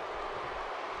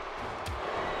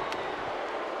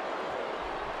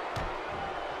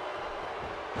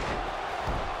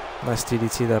 Nice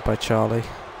DDT there by Charlie.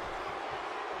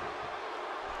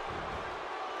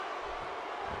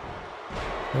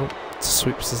 Nope,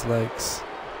 sweeps his legs.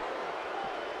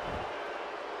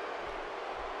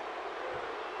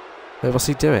 Wait, what's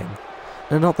he doing?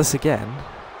 No, not this again.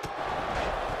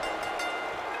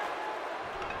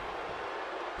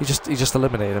 He just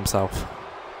eliminated himself.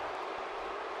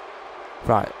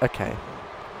 Right, okay.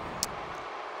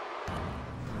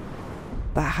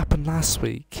 That happened last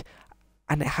week.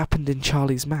 And it happened in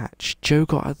Charlie's match. Joe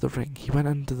got out of the ring, he went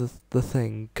under the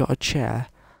thing, got a chair,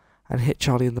 and hit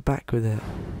Charlie in the back with it.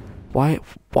 Why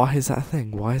is that a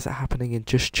thing? Why is that happening in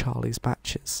just Charlie's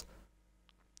matches?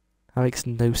 That makes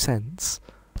no sense.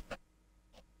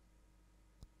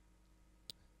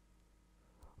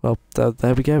 Well,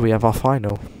 there we go, we have our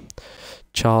final.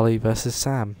 Charlie versus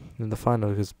Sam in the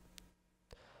final, because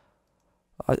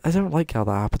I don't like how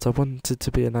that happens. I want it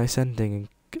to be a nice ending,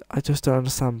 and I just don't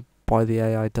understand why the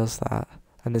AI does that,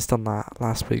 and it's done that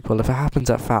last week. Well, if it happens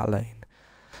at Fat Lane,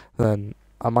 then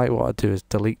I might want to do is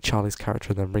delete Charlie's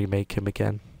character and then remake him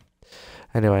again.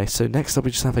 Anyway, so next up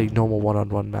we just have a normal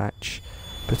one-on-one match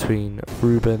between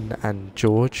Ruben and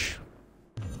George,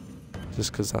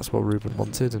 just because that's what Ruben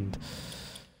wanted, and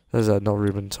there's not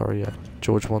Ruben, sorry,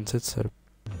 George wanted, so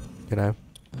you know.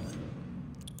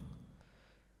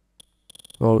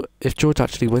 Well, if George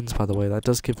actually wins, by the way, that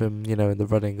does give him, you know, in the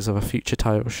runnings of a future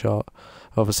title shot.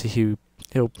 Obviously,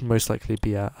 he'll most likely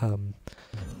be at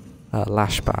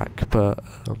Lashback, but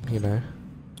you know,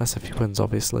 that's if he wins,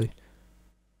 obviously.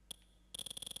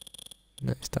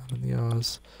 No, he's down in the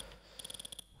R's.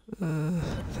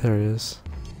 There he is.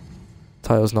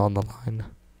 Title's not on the line.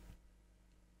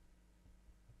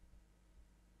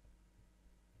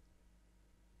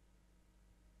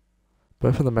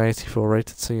 Both of them are 84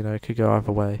 rated, so you know it could go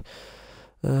either way.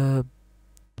 Bit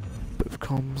of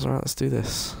comms, alright, let's do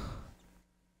this.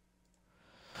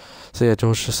 So yeah,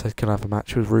 George just said, can I have a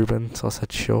match with Ruben? So I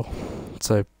said, sure.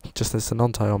 So, just this a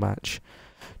non-title match.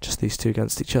 Just these two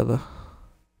against each other.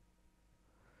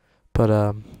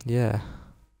 But, yeah.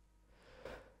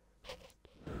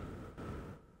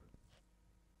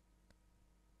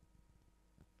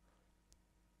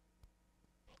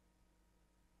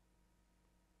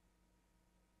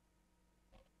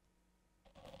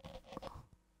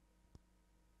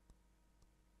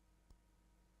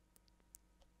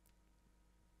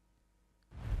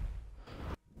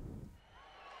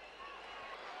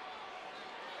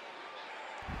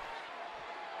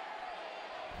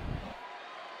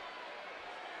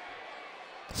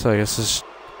 So I guess this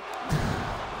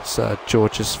is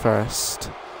George's first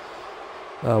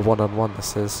one-on-one,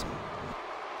 this is.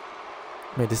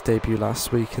 Made his debut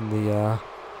last week in the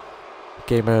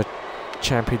Gamer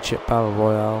Championship Battle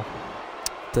Royale.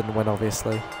 Didn't win,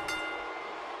 obviously.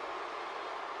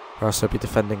 Or else he'll be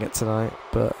defending it tonight,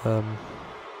 but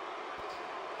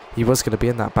he was going to be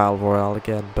in that Battle Royale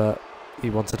again, but he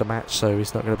wanted a match, so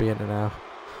he's not going to be in it now.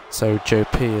 So Joe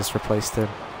P has replaced him.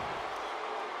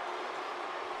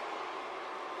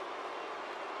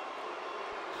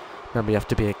 Remember, you have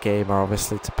to be a gamer,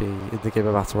 obviously, to be in the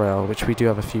Gamer Battle Royale, which we do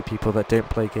have a few people that don't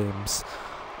play games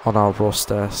on our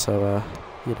roster, so,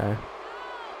 you know.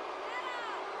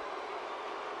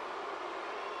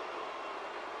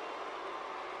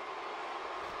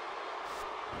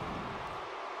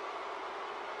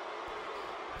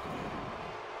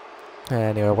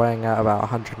 Anyway, weighing out about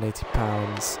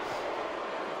 £180,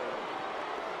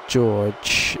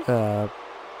 George.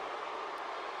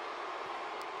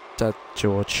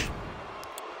 George.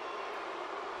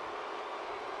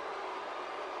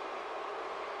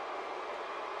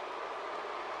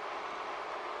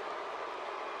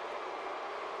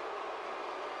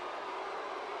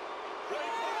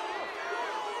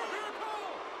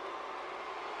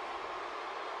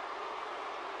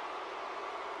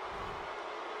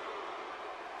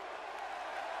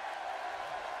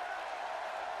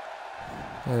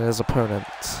 And his opponent,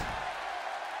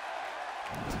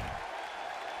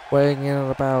 weighing in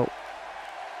at about,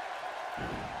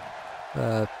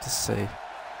 let's see,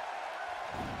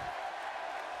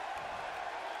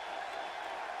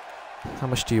 how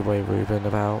much do you weigh, Ruben?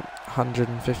 About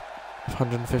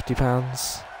 150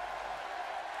 pounds?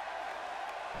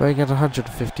 Weighing in at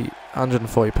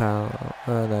 140 pounds,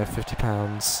 no, 50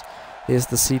 pounds, is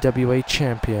the CWA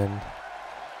champion,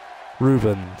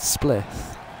 Ruben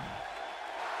Splith.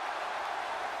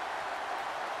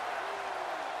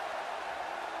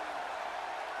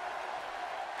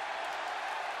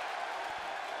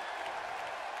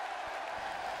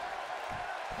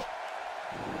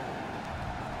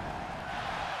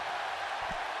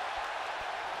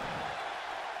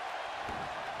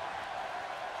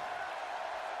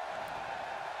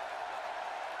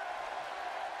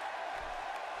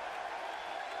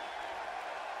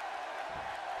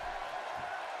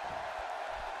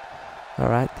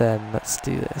 Alright then, let's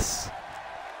do this.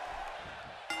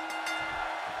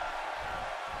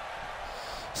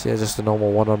 So yeah, just a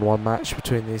normal one-on-one match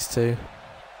between these two.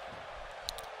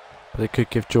 But it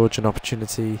could give George an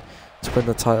opportunity to win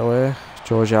the title here.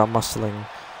 George out-muscling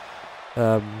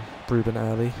Ruben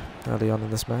early on in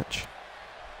this match.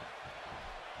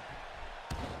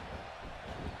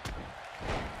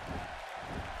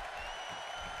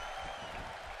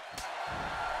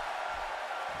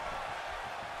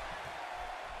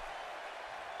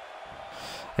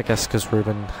 I guess because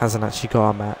Ruben hasn't actually got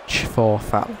a match for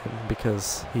Fatlin,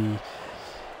 because he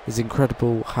is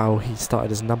incredible how he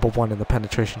started as #1 in the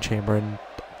Penetration Chamber and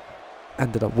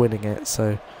ended up winning it,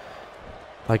 so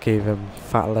I gave him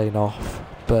Fat Lane off,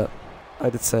 but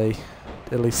I did say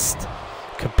at least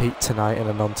compete tonight in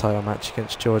a non-title match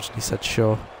against George, and he said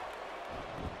sure.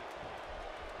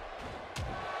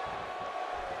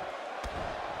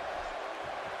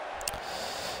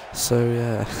 So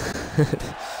yeah.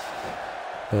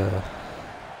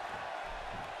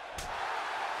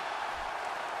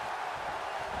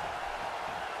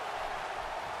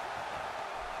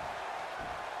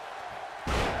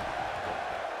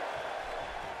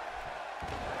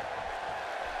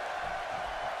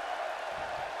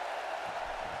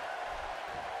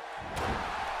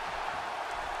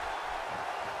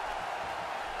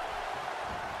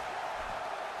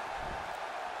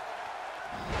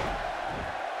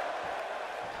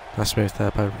 Nice move there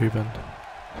by Ruben.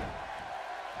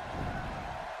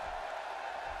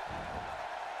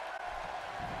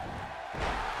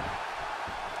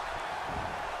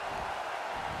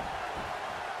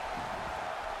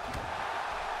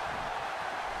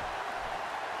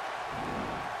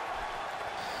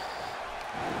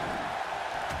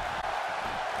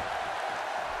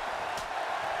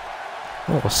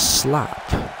 Oh, a slap.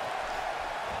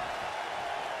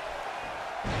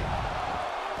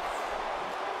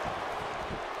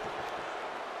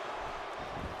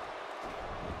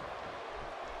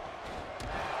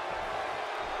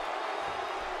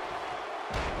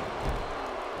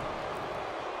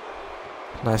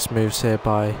 Nice moves here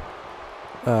by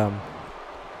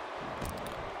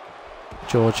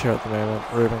George here at the moment.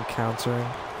 Ruben countering.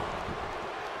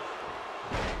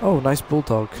 Oh, nice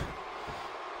bulldog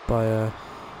by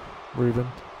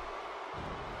Ruben.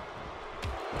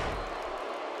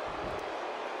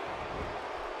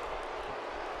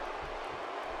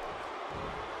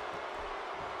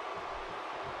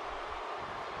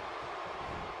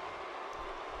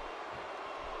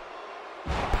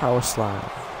 Power slam.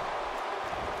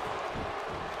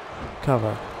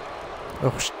 Cover.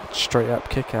 Oh, straight up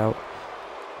kick out.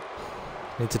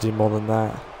 Need to do more than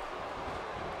that.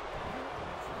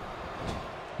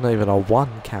 Not even a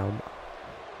 1 count.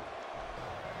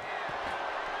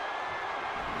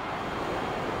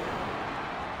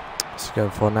 What's he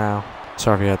going for now?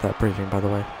 Sorry if you heard that breathing, by the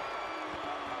way.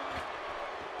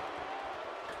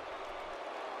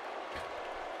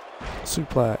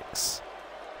 Suplex.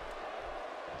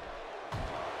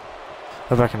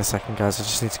 I'll be back in a second, guys. I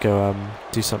just need to go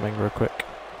do something real quick.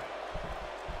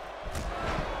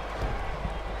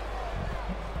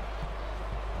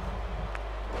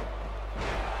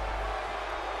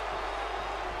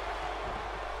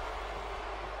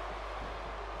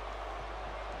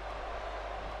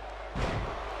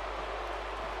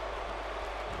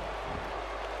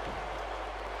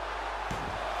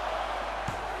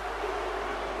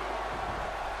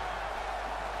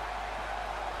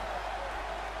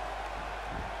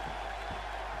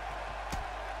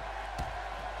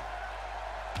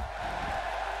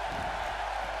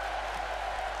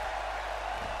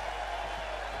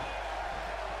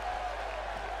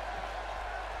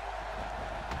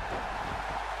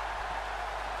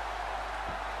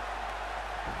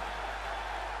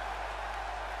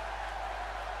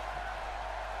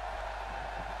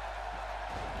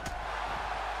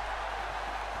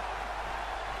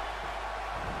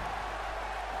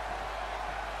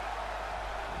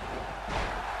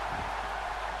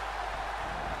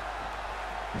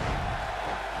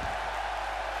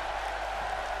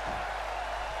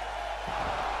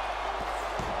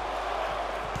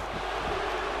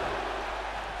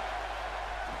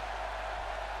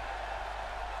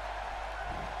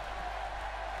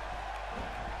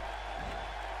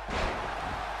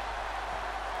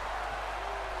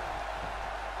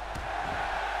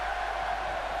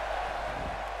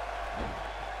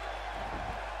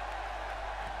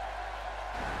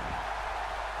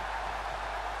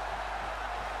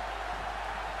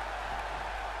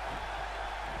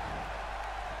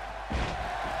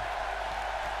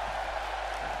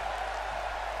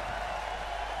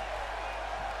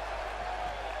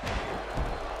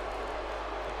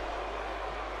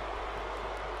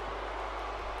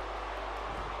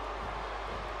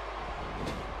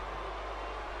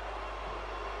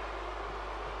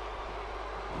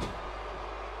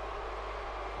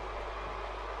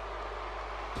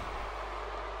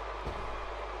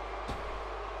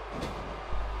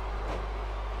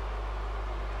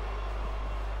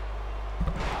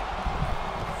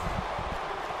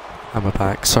 And we're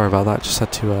back. Sorry about that. Just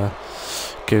had to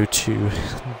go to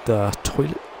the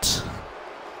toilet.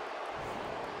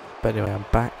 But anyway, I'm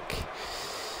back.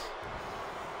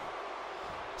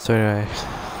 So anyway,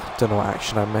 don't know what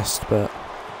action I missed, but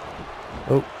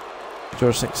oh,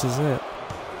 George thinks is it.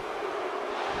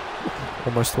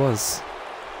 Almost was.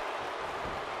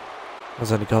 I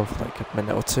was only gone for like a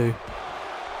minute or two.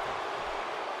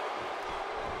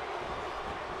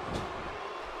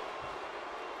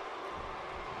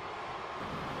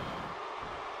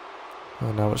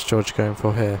 Oh, now what's George going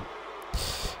for here?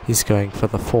 He's going for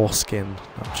the foreskin.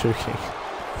 I'm joking.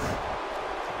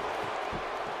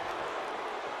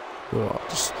 Oh,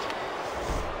 just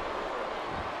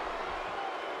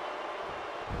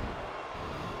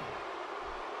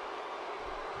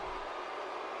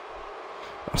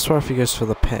I swear if he goes for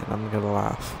the pin, I'm gonna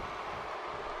laugh.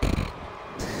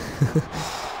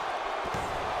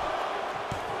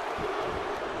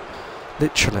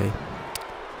 Literally.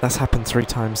 That's happened 3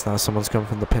 times now. Someone's gone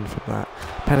from the pin from that.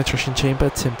 Penetration chamber.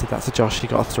 Tim did that to Josh. He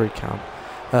got a 3 count.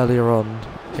 Earlier on,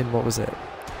 in what was it?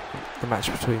 The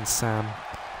match between Sam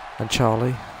and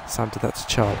Charlie. Sam did that to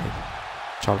Charlie.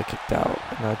 Charlie kicked out.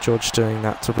 Now George doing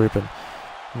that to Ruben.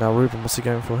 Now Ruben, what's he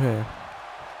going for here?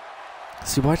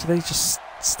 See, why do they just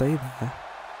stay there?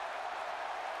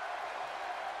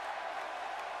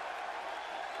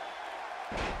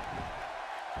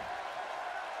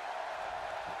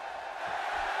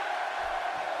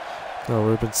 Oh,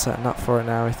 Ruben's setting up for it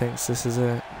now. He thinks this is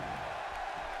it.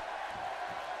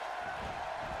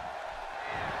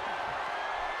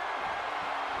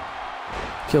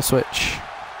 Kill switch.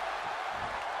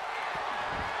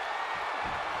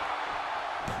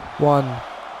 1,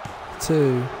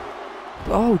 2.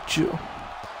 Oh,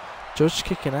 George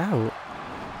kicking out.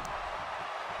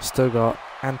 Still got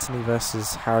Anthony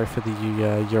versus Harry for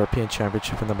the European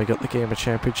Championship, and then we got the Gamer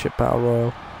Championship Battle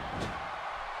Royal.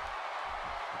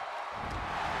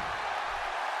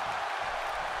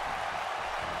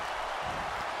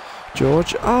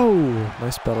 George, oh,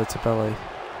 nice belly to belly.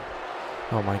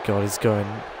 Oh my god, he's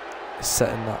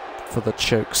setting up for the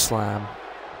choke slam.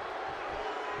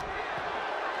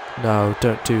 No,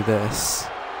 don't do this.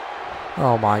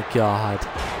 Oh my god.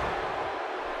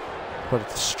 What a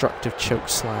destructive choke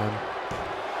slam.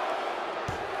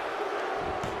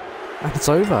 And it's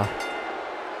over.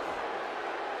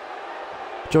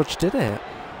 George did it.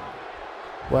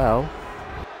 Well,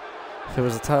 if it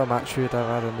was a title match, we would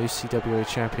have had a new CWA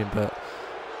champion, but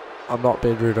I'm not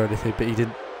being rude or anything, but he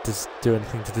didn't do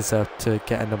anything to deserve to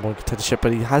get a #1 contendership,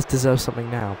 but he has deserved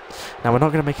something now. Now, we're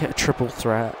not going to make it a triple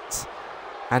threat.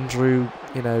 Andrew,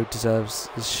 you know, deserves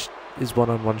his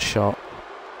one-on-one shot.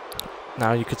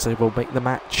 Now, you could say, we'll make the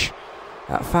match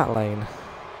at Fat Lane.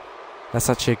 That's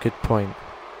actually a good point.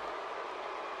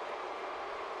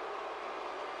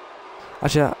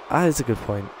 Actually, that is a good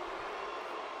point.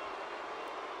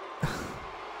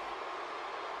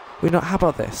 How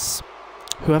about this?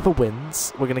 Whoever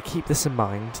wins, we're going to keep this in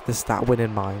mind, that win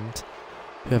in mind.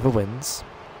 Whoever wins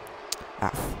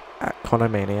at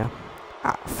Conomania,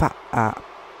 at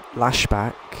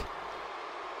Lashback,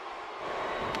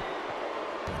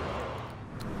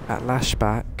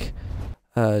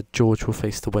 George will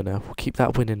face the winner. We'll keep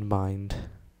that win in mind.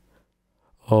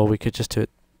 Or we could just do it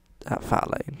at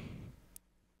Fat Lane.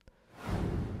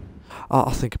 I'll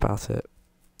think about it.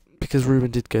 Because Ruben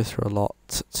did go through a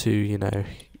lot to, you know,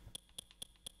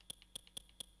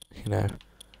 he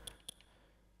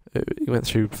went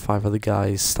through 5 other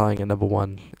guys, starting at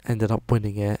 #1, ended up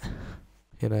winning it,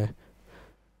 you know.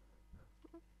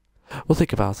 We'll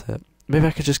think about it. Maybe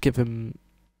I could just give him...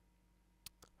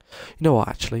 You know what,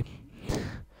 actually?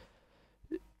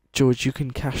 George, you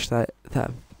can cash that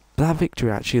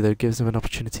victory, actually, though, gives him an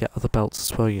opportunity at other belts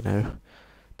as well, you know.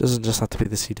 Doesn't just have to be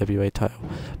the CWA title.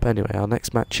 But anyway, our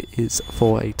next match is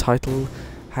for a title.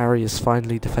 Harry is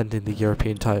finally defending the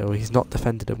European title. He's not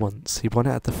defended it once. He won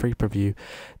it at the free preview.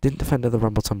 Didn't defend it at the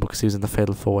Rumble Tumble because he was in the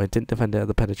Fatal 4. And didn't defend it at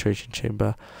the Penetration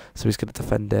Chamber. So he's going to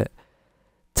defend it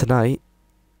tonight.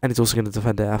 And he's also going to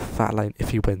defend it at Fat Lane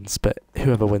if he wins. But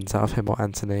whoever wins out of him or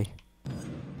Anthony.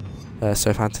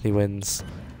 So if Anthony wins,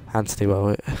 Anthony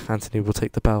will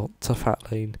take the belt to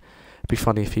Fat Lane. It'd be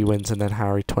funny if he wins and then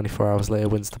Harry 24 hours later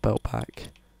wins the belt back.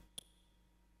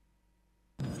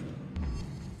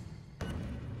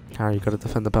 Harry, you got to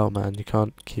defend the belt, man. You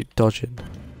can't keep dodging.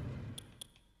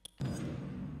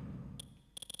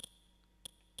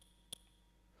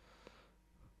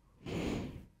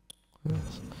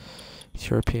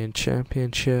 European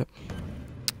Championship.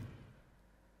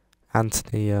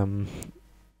 Anthony,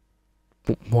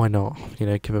 why not? You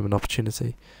know, give him an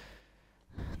opportunity.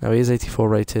 Now he is 84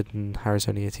 rated and Harry's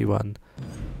only 81.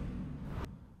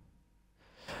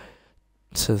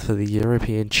 for the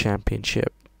European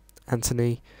Championship.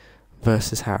 Anthony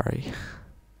versus Harry.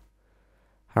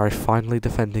 Harry finally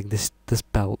defending this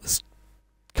belt, this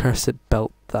cursed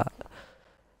belt that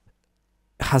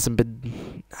hasn't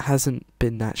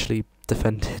been actually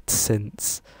defended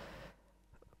since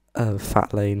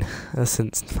Fat Lane.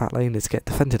 Since Fat Lane is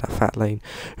getting defended at Fat Lane,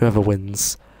 whoever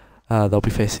wins, they'll be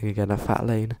facing again at Fat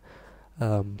Lane.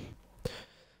 Or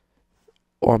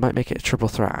I might make it a triple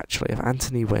threat actually. If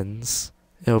Anthony wins,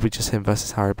 it'll be just him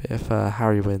versus Harry. But if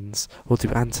Harry wins, we'll do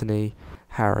Anthony,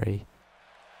 Harry.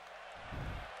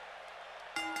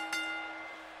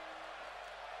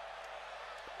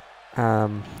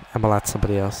 And we'll add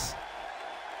somebody else.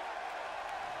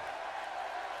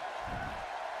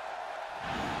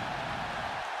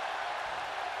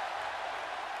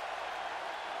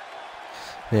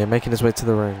 Yeah, making his way to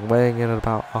the ring, weighing in at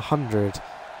about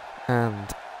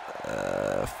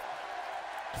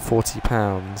 140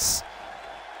 pounds.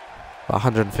 Well,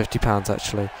 150 pounds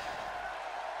actually.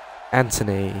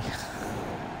 Anthony,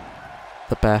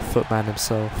 the barefoot man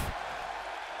himself.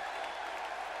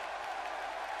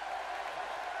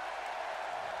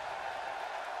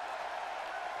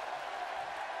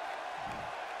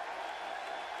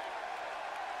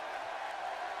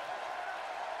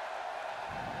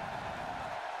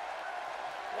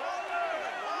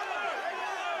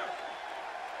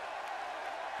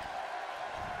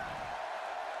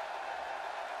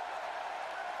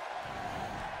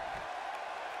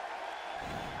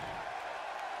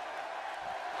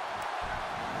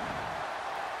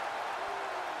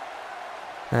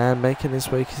 And making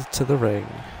his way to the ring.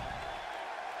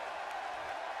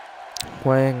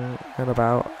 Weighing in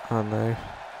about, I don't know,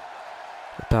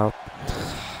 about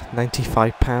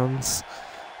 95 pounds.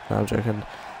 No, I'm joking.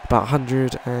 About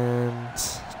 100 and...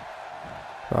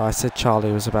 Well, I said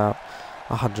Charlie was about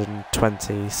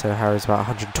 120, so Harry's about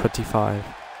 125.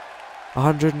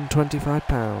 125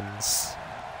 pounds.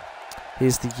 He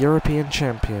is the European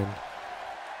champion.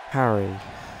 Harry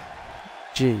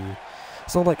G.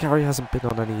 It's not like Harry hasn't been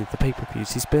on any of the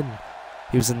pay-per-views. He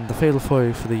was in the Fatal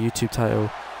 4 for the YouTube title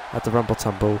at the Rumble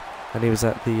Tumble, and he was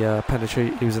at the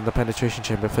he was in the Penetration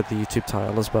Chamber for the YouTube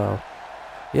title as well.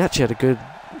 He actually had a good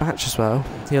match as well.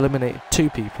 He eliminated 2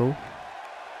 people,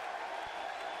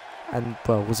 and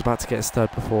well, was about to get his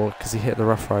third before because he hit the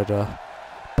Rough Rider,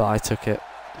 but I took it.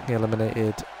 He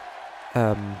eliminated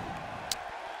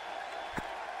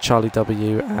Charlie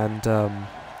W and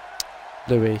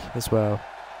Louis as well.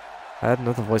 I had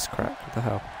another voice crack. What the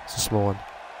hell? It's a small one.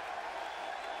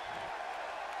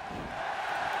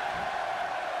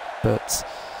 But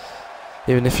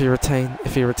even if he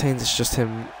retains, it's just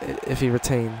him. If he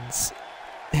retains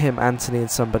him, Anthony, and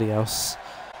somebody else.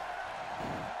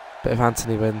 But if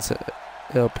Anthony wins,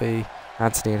 it'll be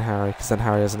Anthony and Harry, because then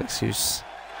Harry has an excuse.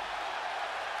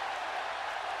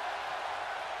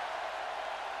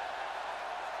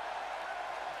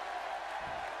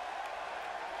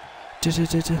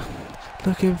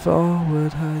 Looking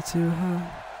forward, high to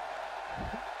high.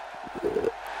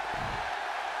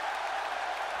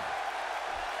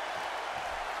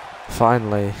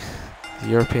 Finally, the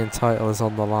European title is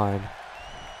on the line.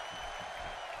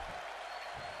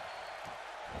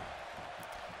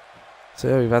 So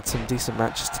yeah, we've had some decent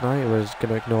matches tonight. We're just going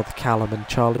to ignore the Callum and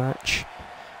Charlie match.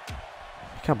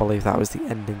 I can't believe that was the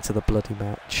ending to the bloody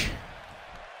match.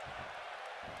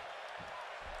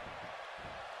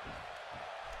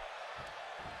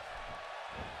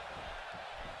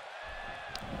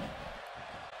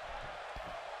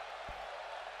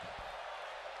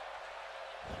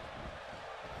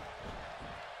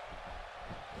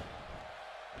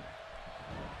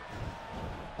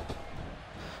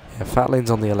 Fat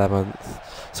Lane's on the 11th.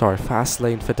 Sorry, Fast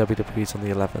Lane for WWE's on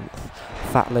the 11th.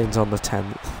 Fat Lane's on the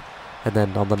 10th. And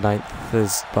then on the 9th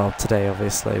is, well, today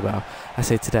obviously. Well, I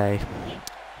say today.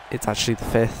 It's actually the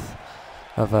 5th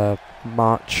of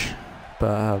March.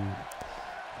 But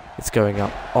it's going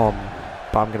up on.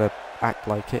 But I'm going to act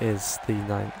like it is the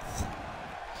 9th.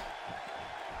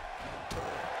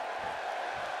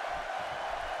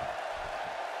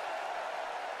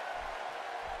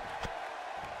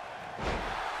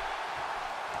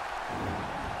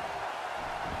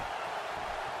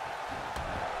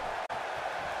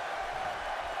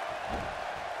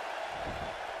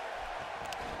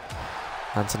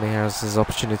 Anthony has his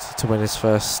opportunity to win his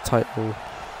first title.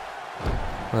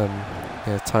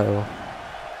 Title.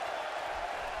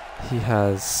 He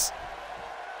has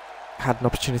had an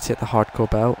opportunity at the hardcore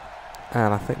belt,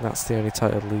 and I think that's the only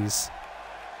title he's...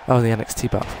 Oh, the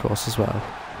NXT belt, of course, as well.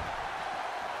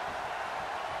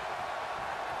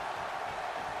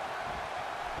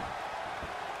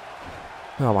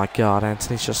 Oh my god,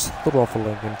 Anthony's just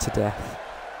throttling him to death.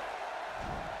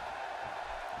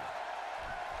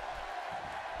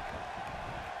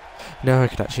 No, I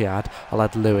could actually add. I'll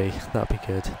add Louis. That'd be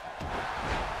good.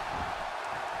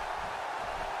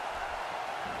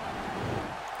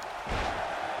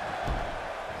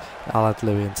 I'll add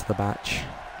Louis into the match.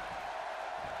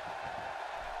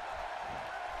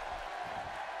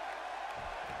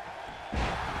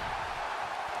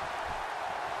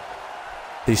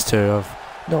 These two have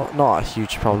not a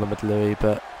huge problem with Louis,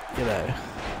 but you know,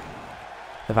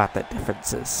 they've had their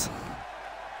differences.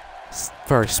 It's a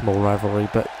very small rivalry,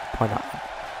 but why not?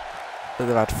 They've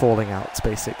had falling outs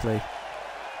basically.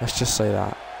 Let's just say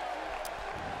that.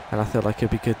 And I feel like it'd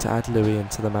be good to add Louis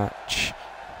into the match.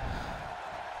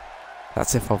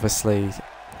 That's if obviously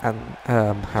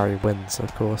Harry wins,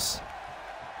 of course.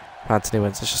 If Anthony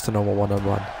wins, it's just a normal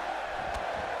one-on-one.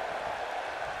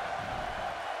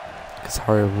 Because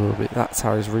Harry will be. That's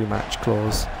Harry's rematch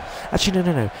clause. Actually,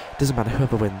 no. Doesn't matter.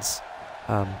 Whoever wins,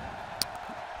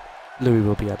 Louis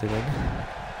will be added in.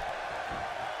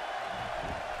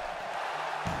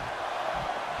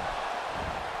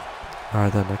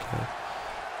 Alright then. Okay.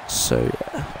 So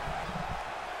yeah.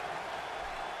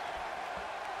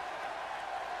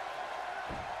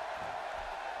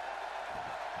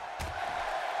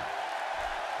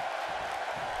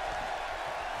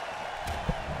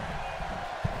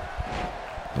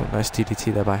 Oh, nice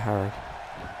DDT there by Harry.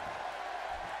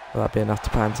 Will that be enough to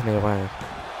put Anthony away?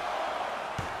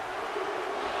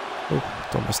 Oh,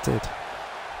 almost did.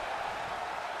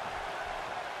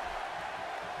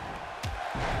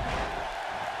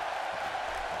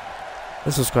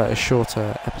 This was quite a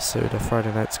shorter episode of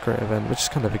Friday Night's Great Event, which is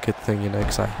kind of a good thing, you know,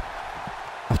 because I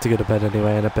have to go to bed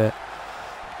anyway in a bit.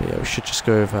 But yeah, we should just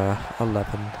go over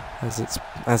 11, as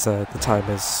the time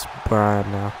is where I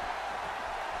am now.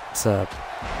 It's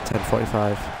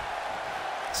 10:45,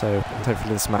 so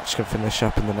hopefully this match can finish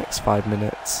up in the next 5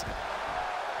 minutes,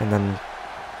 and then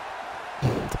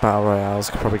the Battle Royale's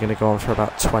probably going to go on for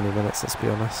about 20 minutes, let's be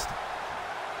honest.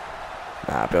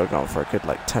 Nah, it'll go on for a good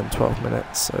like 10-12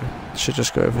 minutes, so it should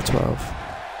just go over 12.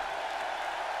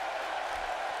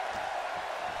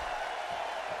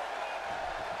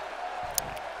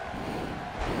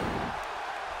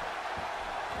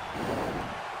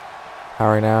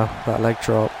 Harry now, that leg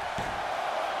drop.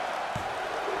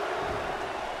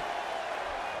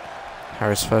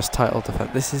 Harry's first title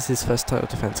defense. This is his first title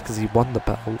defense because he won the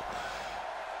belt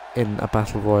in a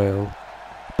battle royal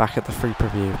back at the free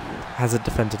preview. Hasn't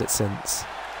defended it since.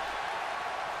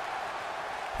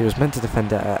 He was meant to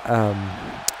defend it at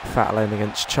Fat Lane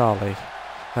against Charlie,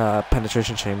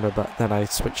 Penetration Chamber, but then I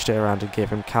switched it around and gave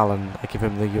him Callan. I gave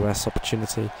him the US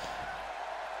opportunity,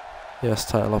 US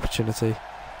title opportunity.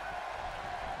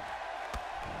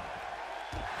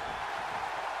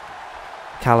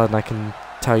 Callan, I can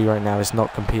tell you right now, is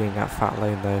not competing at Fat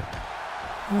Lane though.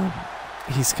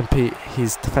 He's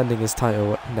defending his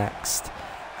title next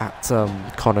at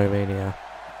Conomania,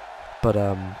 but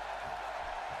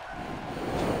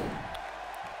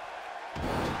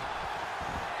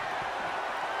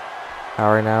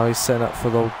Harry now, he's setting up for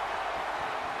the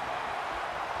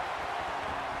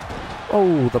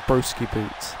the broski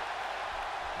boot.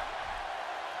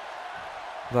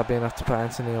 Will that be enough to put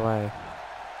Anthony away?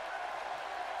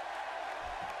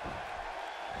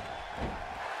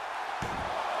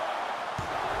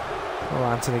 Oh,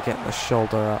 Anthony getting the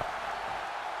shoulder up.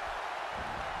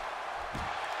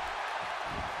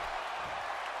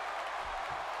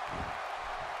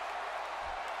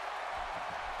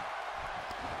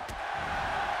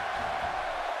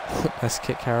 Nice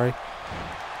kick, Harry.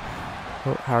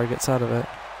 Oh, Harry gets out of it.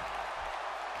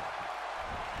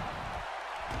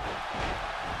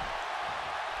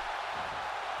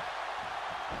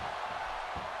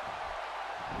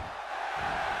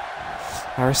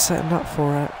 Harry's setting up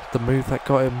for it. The move that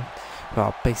got him,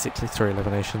 well, basically 3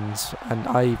 eliminations, and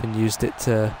I even used it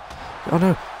to... Oh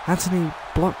no, Anthony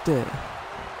blocked it.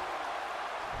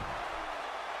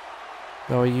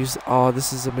 No,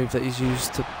 this is a move that he's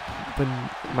used to win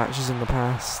matches in the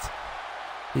past.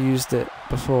 He used it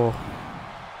before.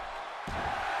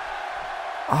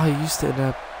 Oh, he used it in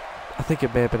a... I think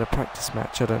it may have been a practice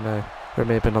match, I don't know. Or it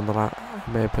may have been on the it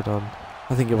may have been on...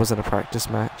 I think it was in a practice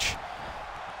match.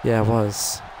 Yeah, it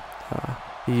was.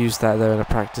 He used that though in a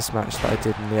practice match that I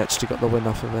did, and he actually got the win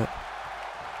off of it.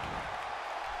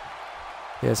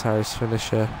 Here's Harry's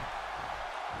finisher.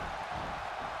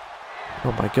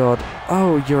 Oh my god.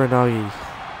 Oh, Uranagi.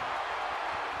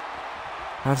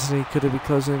 Anthony, could he be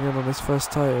closing in on his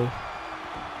first title?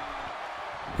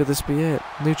 Could this be it?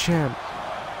 New champ.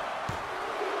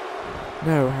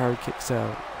 No, Harry kicks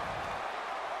out.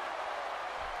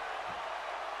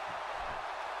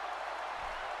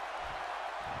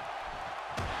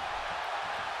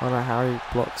 Oh no, Harry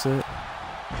blocks it.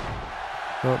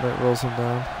 Oh no, it rolls him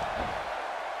down.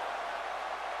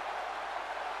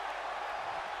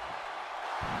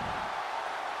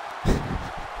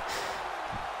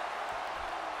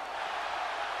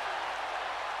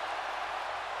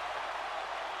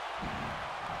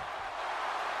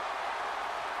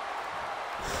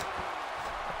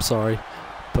 Sorry,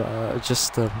 but I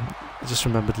just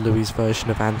remembered Louis' version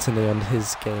of Anthony on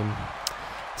his game.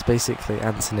 It's basically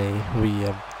Anthony. We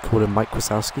called him Mike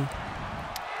Wazowski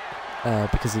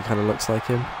because he kind of looks like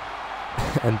him,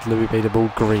 and Louis made him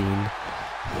all green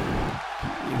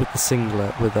with the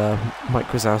singlet with a Mike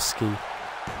Wazowski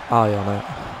eye on it.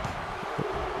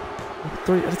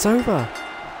 3, and it's over.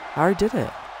 Harry did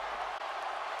it.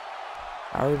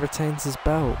 Harry retains his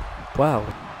belt. Wow.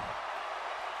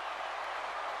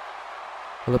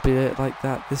 Will it be like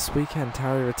that this weekend?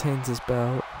 Harry retains his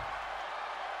belt.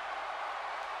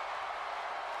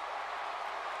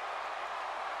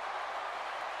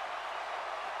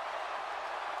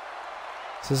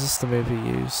 So is this the move he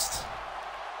used?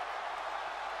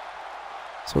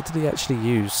 So what did he actually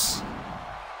use?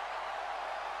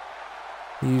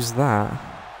 He used that.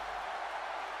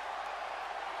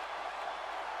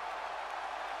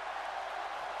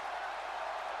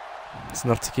 It's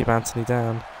enough to keep Anthony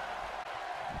down.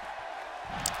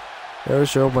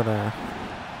 There's your winner.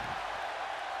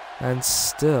 And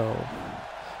still,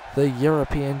 the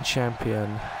European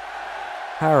champion,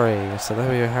 Harry. So there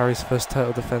we go, Harry's first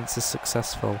title defense is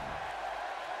successful.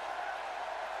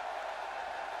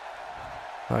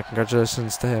 Alright,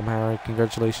 congratulations to him, Harry.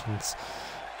 Congratulations.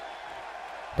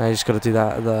 Now you just got to do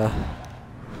that at the.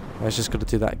 I just got to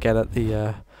do that again at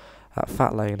the at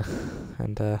Fat Lane,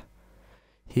 and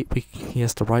he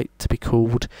has the right to be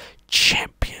called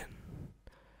champion.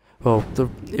 Well,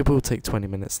 it will take 20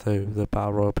 minutes though, the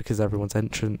Battle Royal, because everyone's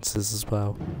entrances as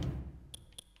well.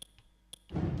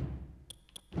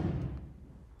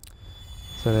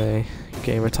 So they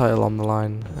getting a title on the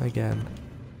line again.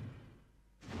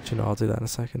 Do you know, I'll do that in a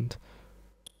second.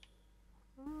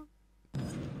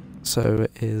 So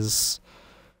it is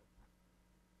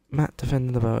Matt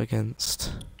defending the belt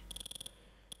against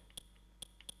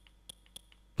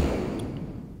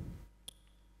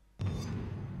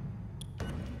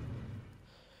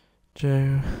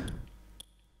Joe.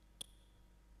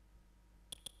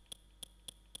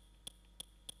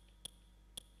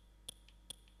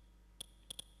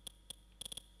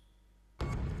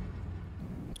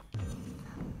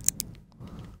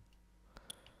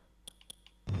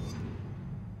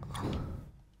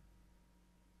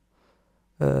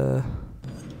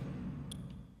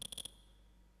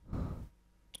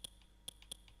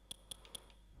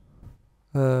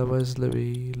 Where's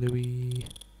Louis? Louis.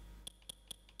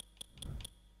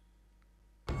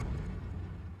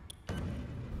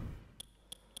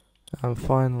 And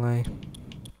finally,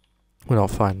 well,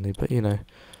 not finally, but you know,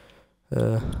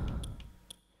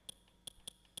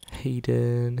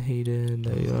 Hayden,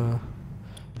 there you are.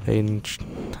 Hayden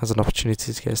has an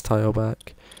opportunity to get his title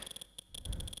back.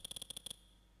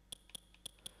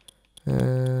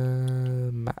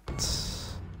 Matt.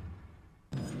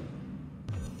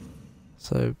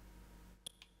 So.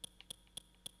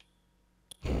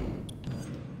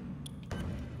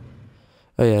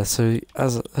 Oh yeah, so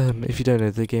as if you don't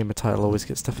know, the gamer title always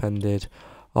gets defended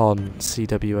on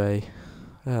CWA.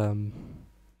 Yeah,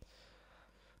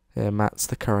 Matt's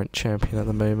the current champion at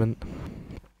the moment.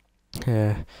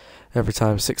 Yeah, every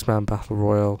time 6-man battle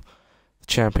royal, the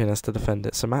champion has to defend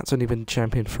it. So Matt's only been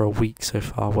champion for a week so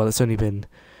far. Well, it's only been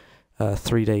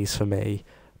 3 days for me,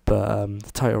 but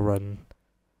the title run,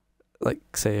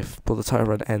 like say if the title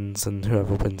run ends and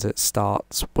whoever wins it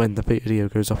starts when the video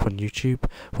goes up on YouTube,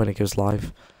 when it goes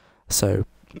live. So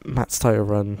Matt's title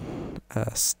run,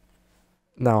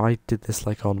 now I did this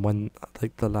like on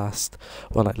last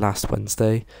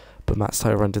Wednesday, but Matt's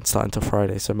title run didn't start until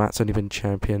Friday. So Matt's only been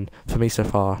champion for me so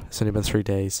far. It's only been 3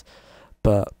 days,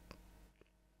 but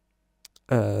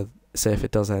say if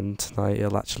it does end tonight,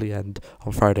 it'll actually end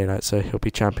on Friday night. So he'll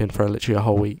be champion for literally a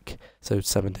whole week, so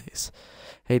 7 days.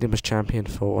 Hayden was champion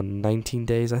for 19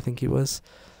 days, I think he was.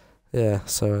 Yeah,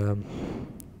 so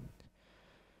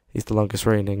he's the longest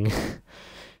reigning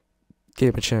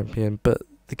gamer champion. But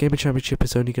the gamer championship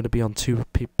is only going to be on 2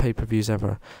 pay-per-views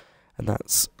ever, and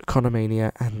that's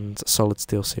Conomania and Solid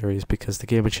Steel Series, because the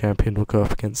gamer champion will go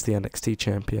up against the NXT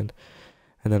champion,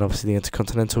 and then obviously the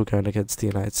Intercontinental going against the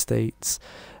United States,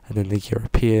 and then the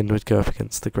European would go up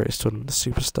against the Greatest Tournament of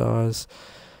Superstars.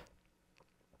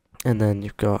 And then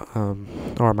you've got,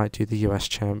 or I might do the US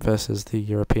champ versus the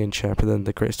European champ, and then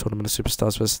the Greatest Tournament of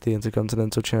Superstars versus the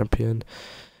Intercontinental champion.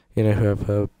 You know,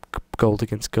 whoever gold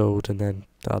against gold, and then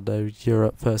I don't know,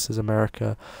 Europe versus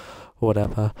America or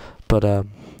whatever. But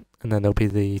and then there'll be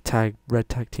the red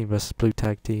tag team versus blue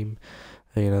tag team.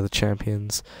 The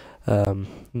champions.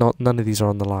 None of these are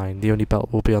on the line. The only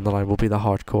belt will be on the line will be the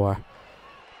hardcore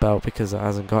belt, because it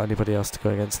hasn't got anybody else to go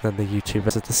against. And then the YouTube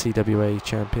versus the CWA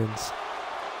champions.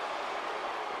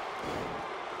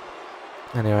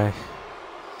 Anyway,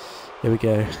 here we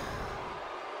go.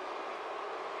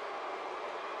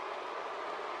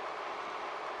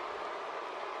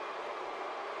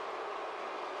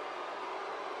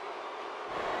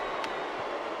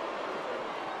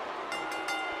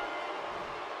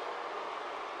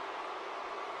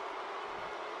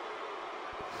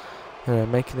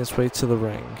 Making his way to the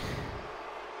ring.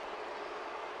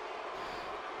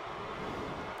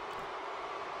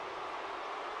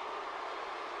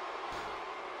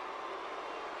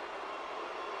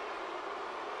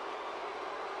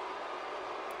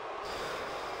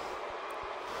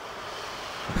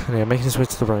 Making his way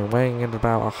to the ring, weighing in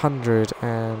about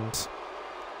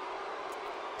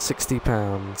 160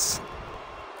 pounds.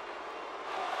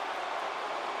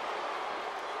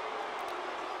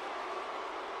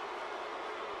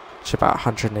 About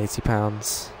 180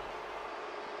 pounds.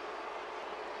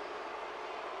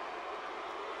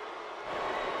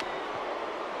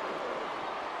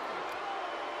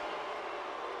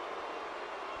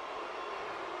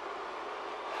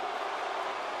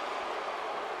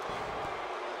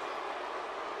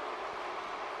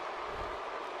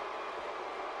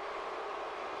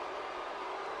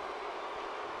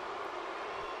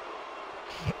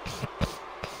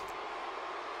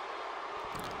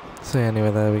 So anyway,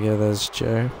 there we go, there's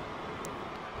Joe,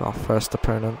 our first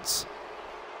opponents.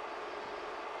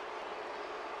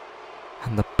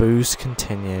 And the boos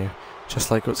continue,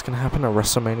 just like what's going to happen at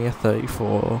WrestleMania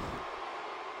 34.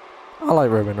 I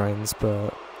like Roman Reigns,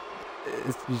 but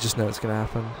you just know it's going to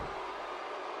happen.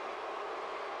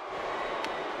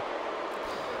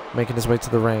 Making his way to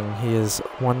the ring, he is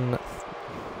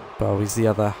he's the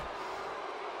other.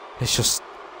 He's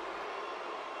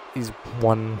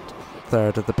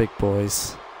 1/3 of the big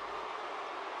boys.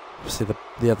 Obviously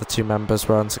the other two members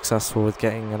were unsuccessful with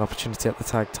getting an opportunity at the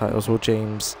tag titles. Will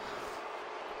James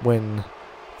win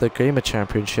the Gamer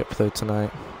Championship though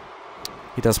tonight?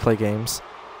 He does play games.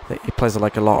 He plays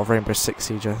like a lot of Rainbow Six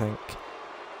Siege, I think.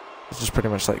 It's just pretty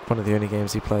much like one of the only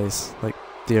games he plays. Like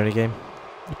the only game.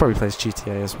 He probably plays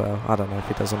GTA as well. I don't know if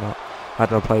he does or not.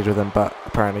 I've not played with him, but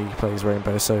apparently he plays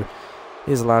Rainbow, so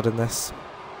he's allowed in this.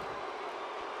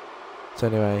 So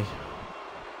anyway,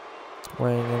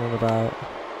 weighing in and about.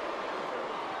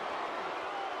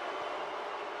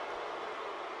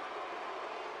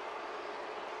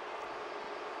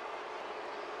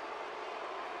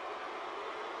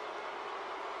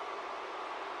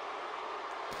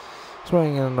 He's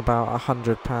weighing in about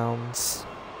 100 pounds.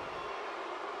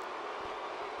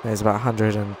 He's about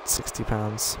 160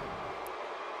 pounds.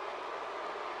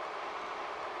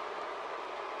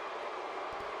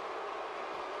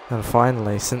 And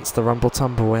finally, since the Rumble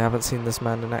Tumble, we haven't seen this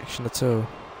man in action at all.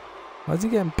 Why is he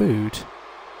getting booed?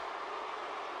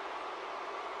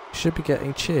 He should be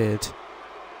getting cheered.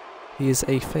 He is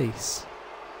a face.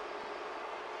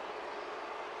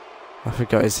 I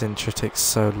forgot his intro takes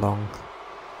so long.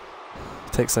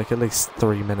 It takes like at least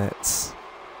 3 minutes.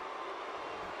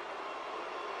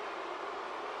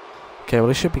 Okay, well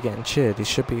he should be getting cheered. He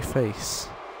should be a face.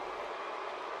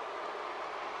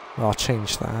 Well, I'll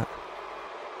change that.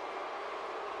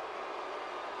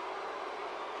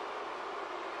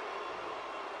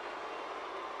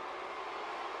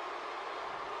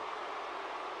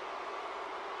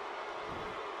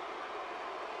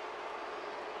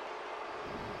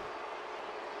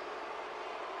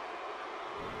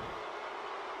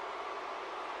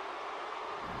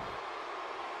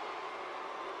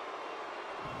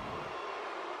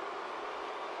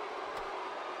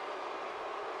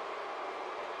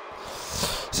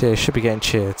 So yeah, he should be getting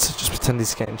cheered, so just pretend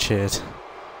he's getting cheered.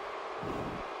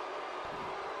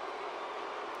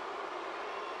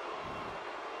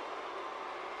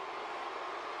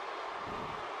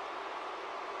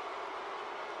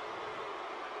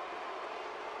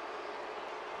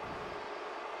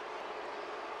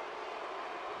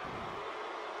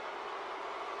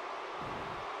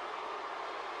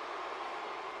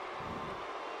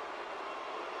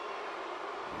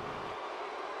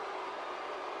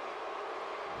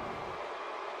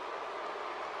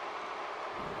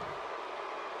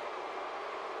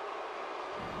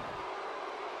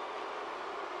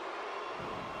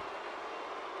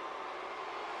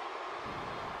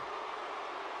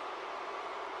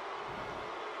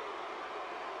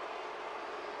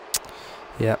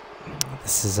 Yep.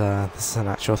 This is an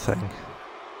actual thing.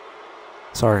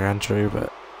 Sorry, Andrew, but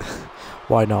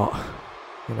why not?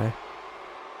 You know.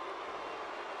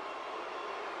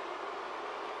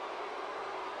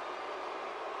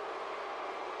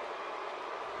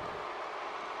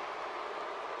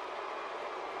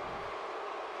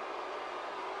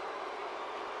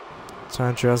 So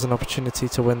Andrew has an opportunity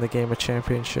to win the Gamer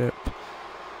Championship.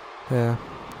 Yeah.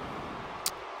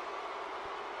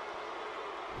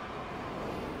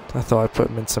 I thought I'd put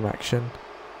him in some action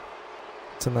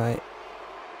tonight.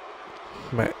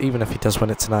 Even if he does win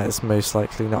it tonight, it's most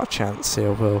likely not a chance he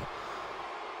will.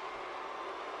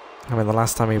 I mean, the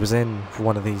last time he was in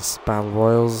one of these Battle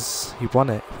Royals, he won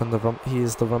it. He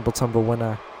is the Rumble Tumble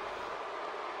winner.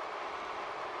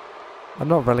 I'm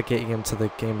not relegating him to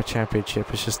the Gamer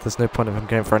Championship, it's just there's no point of him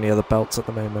going for any other belts at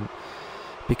the moment,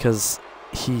 because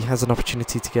he has an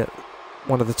opportunity to get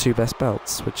one of the two best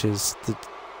belts, which is the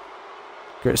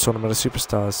Greatest Tournament of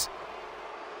Superstars.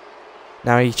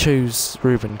 Now, he chose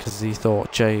Ruben because he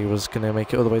thought Jay was going to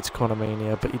make it all the way to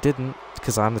Cornermania, but he didn't,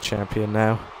 because I'm the champion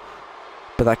now.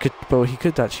 But he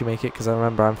could actually make it, because I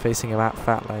remember I'm facing him at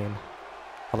Fat Lane.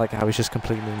 I like how he's just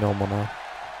completely normal now.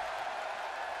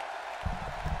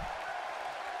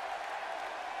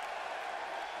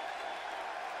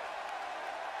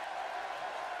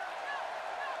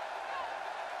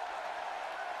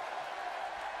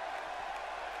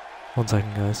 One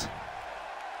second, guys.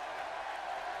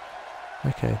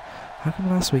 Okay, how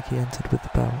come last week he entered with the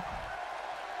belt?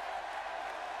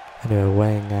 Anyway,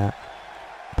 weighing at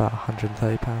about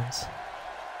 130 pounds.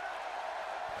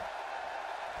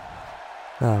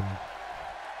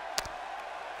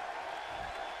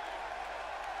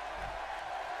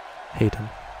 Hayden.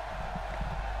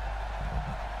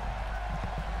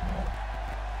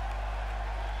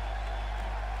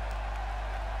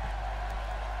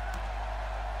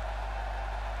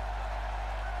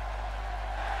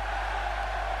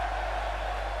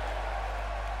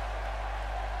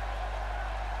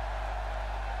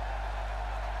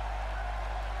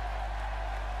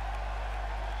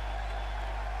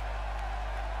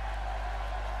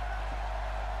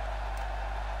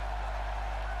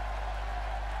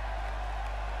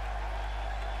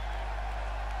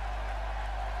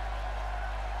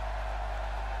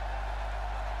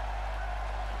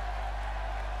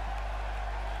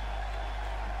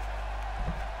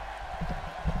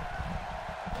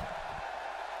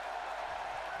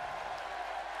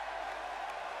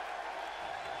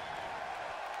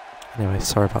 Anyway,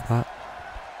 sorry about that.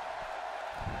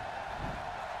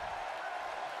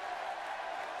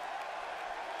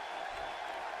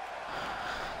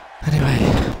 Anyway,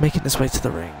 making his way to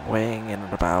the ring, weighing in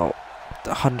at about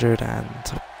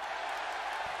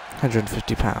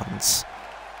 150 pounds.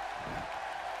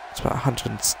 It's about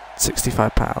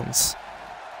 165 pounds.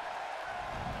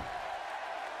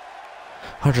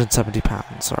 170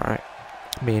 pounds, alright.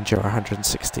 Me and Joe are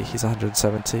 160, he's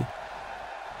 170.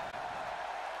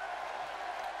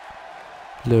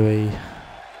 Louis,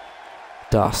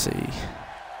 Darcy.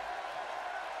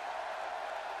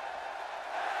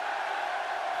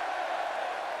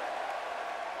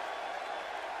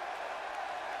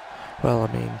 Well, I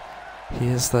mean, he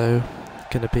is, though,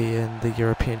 going to be in the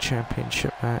European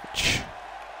Championship match.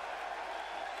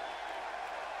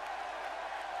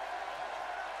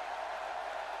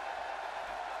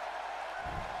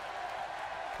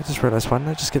 I just realised, why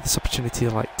didn't I just get this opportunity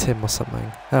like Tim or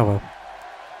something? Oh well.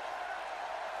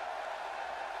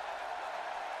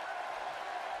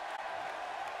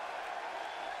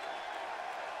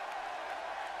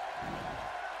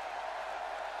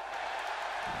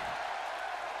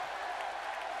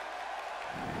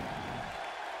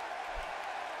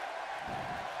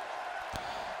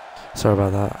 Sorry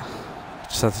about that.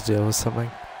 Just had to deal with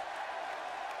something.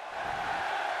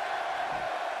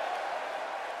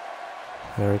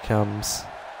 There he comes.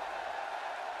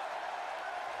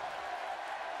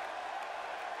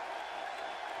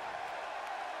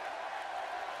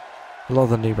 A lot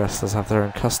of the new wrestlers have their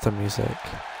own custom music.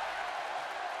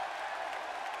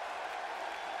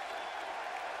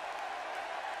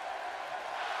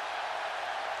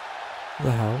 What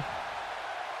the hell?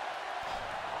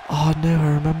 Oh no,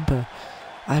 I remember.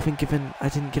 I didn't give him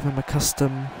a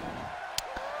custom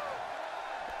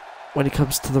when he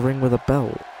comes to the ring with a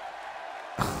belt.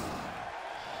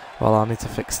 Well, I'll need to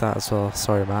fix that as well.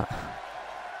 Sorry, Matt.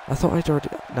 I thought I'd already...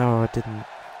 No, I didn't.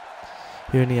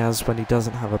 He only has when he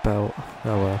doesn't have a belt.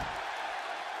 Oh well.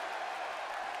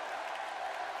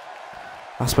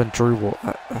 That's when Drew walked.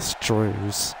 That's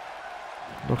Drew's.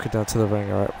 Walking down to the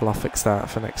ring. Alright, well, I'll fix that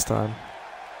for next time.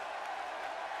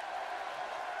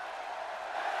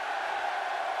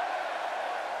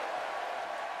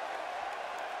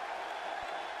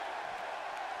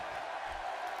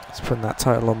 He's putting that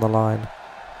title on the line.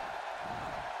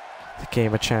 The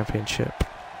Gamer Championship.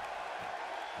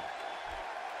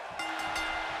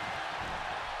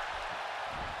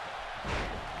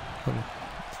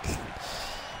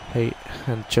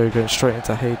 And Joe going straight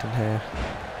into Hayden here.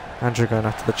 Andrew going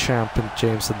after the champ, and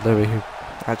James and Louis, who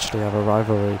actually have a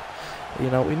rivalry. You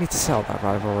know, we need to sell that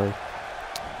rivalry.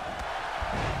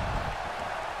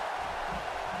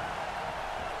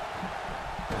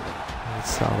 We need to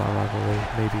sell that rivalry.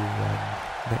 Maybe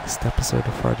next episode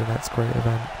of Friday Night's Great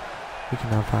Event, we can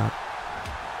have that.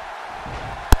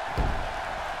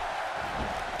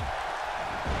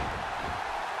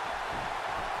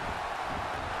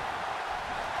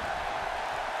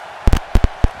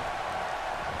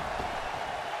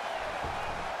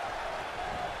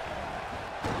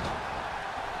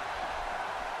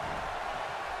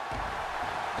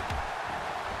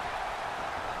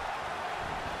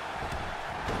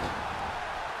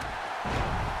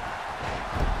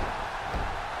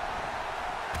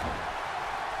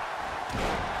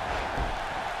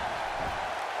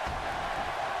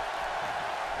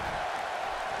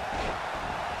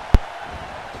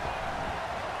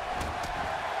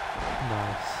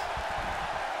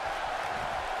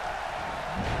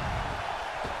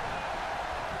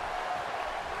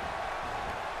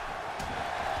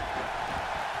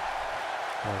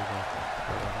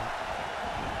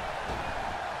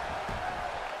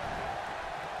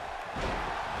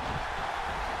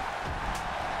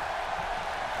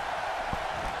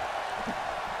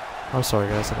 I'm sorry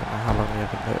guys, I don't know how long you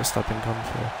haven't noticed I've been gone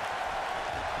for.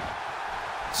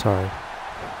 Sorry.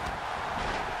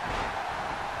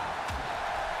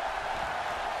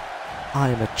 I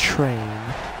am a train.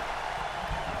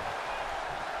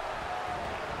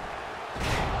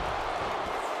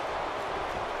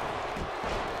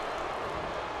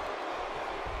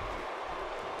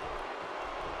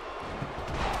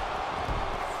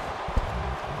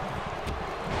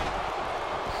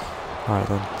 Alright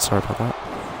then, sorry about that.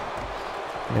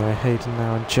 Anyway, Hayden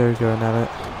now and Joe going at it.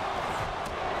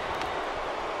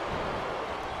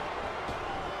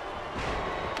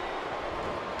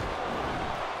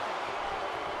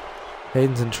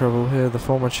 Hayden's in trouble here. The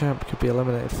former champ could be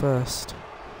eliminated first.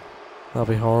 That'll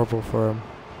be horrible for him.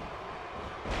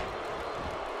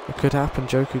 It could happen.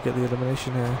 Joe could get the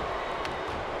elimination here.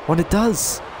 When it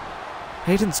does!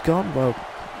 Hayden's gone. Well,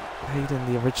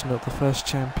 Hayden, the original, the first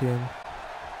champion,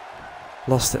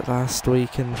 lost it last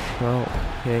week, and well,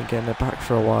 he ain't getting it back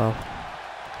for a while.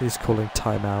 He's calling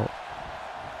timeout.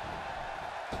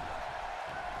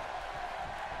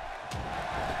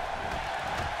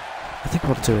 I think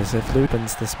what I'll do is, if Lou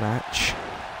wins this match,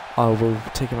 I will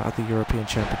take him out of the European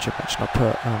Championship match and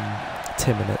I'll put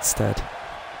Tim in instead.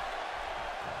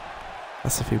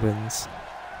 That's if he wins.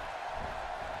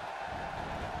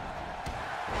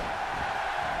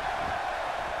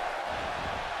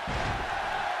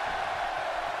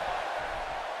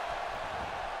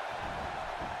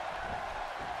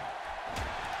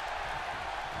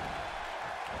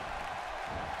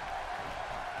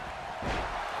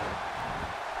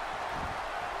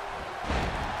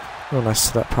 Real nice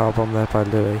to that powerbomb there by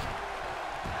Louis.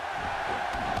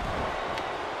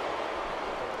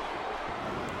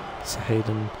 So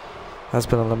Hayden has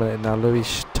been eliminated now.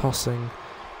 Louis tossing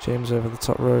James over the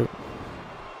top rope.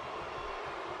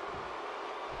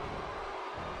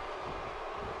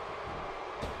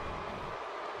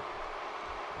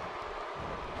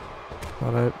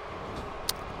 Oh no.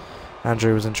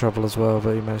 Andrew was in trouble as well,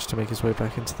 but he managed to make his way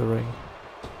back into the ring.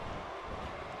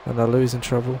 And now Louis in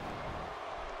trouble.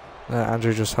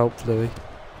 Andrew just helped Louis.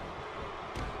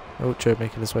 Oh, Joe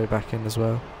making his way back in as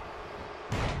well.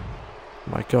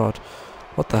 My god.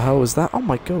 What the hell was that? Oh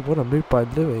my god, what a move by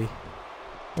Louis.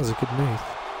 That was a good move.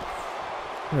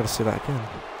 I gotta see that again.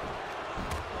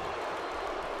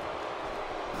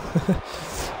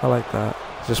 I like that.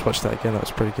 Just watched that again, that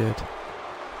was pretty good.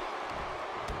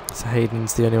 So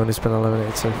Hayden's the only one who's been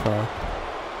eliminated so far.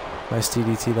 Nice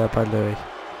DDT there by Louis.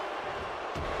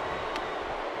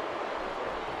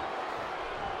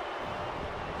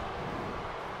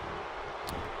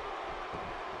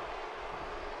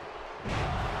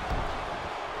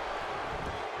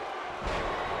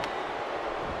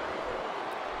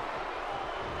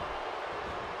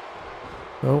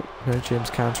 Oh, no, James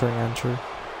countering Andrew.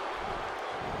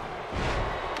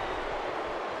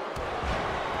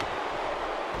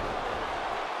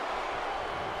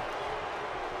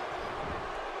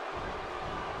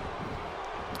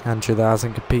 Andrew that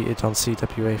hasn't competed on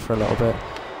CWA for a little bit.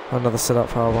 Another sit-up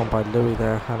powerbomb by Louis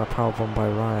there, and a powerbomb by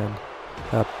Ryan.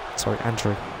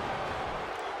 Andrew.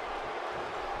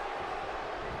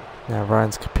 Now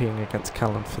Ryan's competing against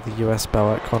Callum for the US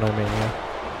belt at Conomania.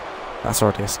 That's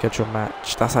already a scheduled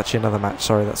match. That's actually another match,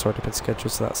 sorry, that's already been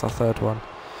scheduled, so that's our third one.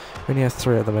 We only have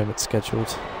 3 at the moment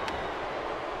scheduled.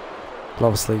 We'll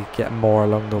obviously get more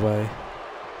along the way.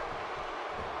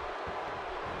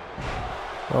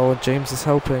 Oh, and James is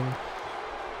helping.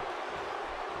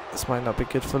 This might not be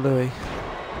good for Louis.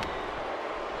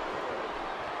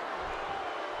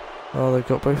 Oh, they've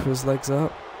got both of his legs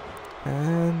up.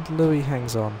 And Louis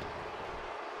hangs on.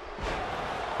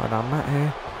 Right now Matt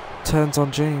here turns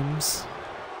on James.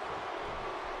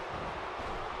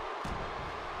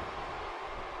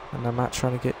 And now Matt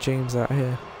trying to get James out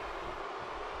here.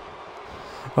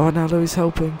 Oh, now Louis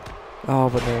helping. Oh,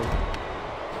 but no.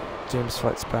 James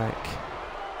fights back.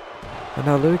 And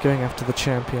now Louis going after the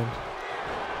champion.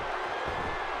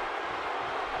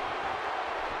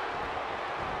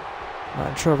 Matt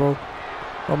in trouble.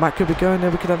 Well, Matt could be going there.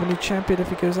 We could have a new champion if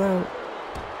he goes out.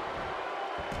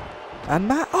 And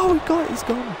Matt, oh, he's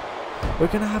gone. We're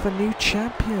going to have a new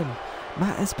champion.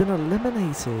 Matt has been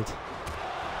eliminated.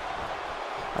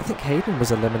 I think Hayden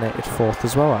was eliminated 4th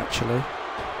as well, actually.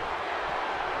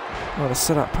 Oh, a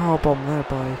set-up powerbomb there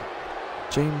by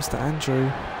James to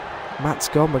Andrew. Matt's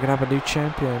gone. We're going to have a new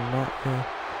champion.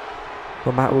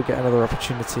 Well, Matt will get another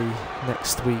opportunity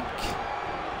next week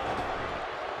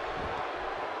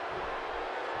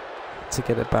to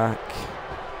get it back.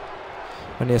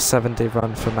 Only a 7-day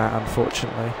run for Matt,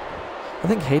 unfortunately. I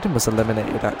think Hayden was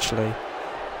eliminated, actually.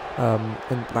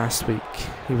 In last week,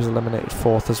 he was eliminated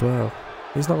 4th as well.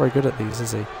 He's not very good at these,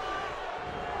 is he?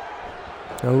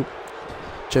 Oh,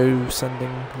 Joe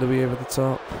sending Louis over the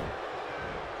top.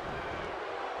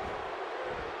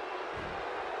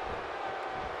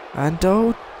 And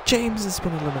oh, James has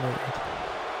been eliminated.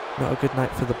 Not a good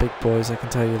night for the big boys, I can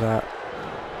tell you that.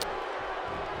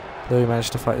 Louis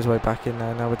managed to fight his way back in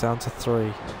there. Now we're down to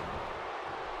 3.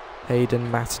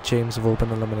 Hayden, Matt and James have all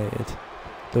been eliminated.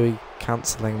 Louis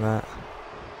cancelling that.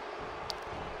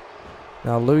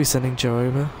 Now Louis sending Joe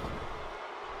over.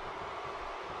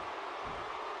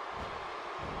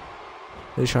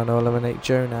 Louis trying to eliminate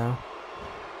Joe now.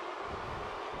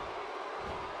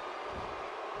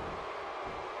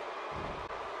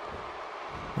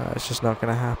 It's just not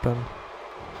going to happen.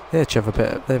 They've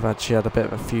actually had a bit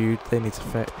of a feud. They need to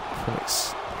fix.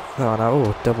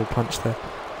 Oh, double punch there.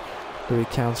 Louis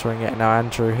countering it. Now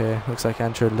Andrew here. Looks like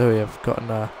Andrew and Louis have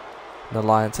gotten an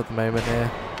alliance at the moment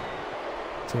here.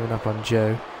 Teaming up on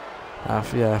Joe.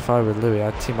 If I were Louis,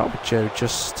 I'd team up with Joe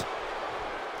just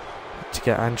to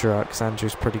get Andrew out, because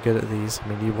Andrew's pretty good at these. I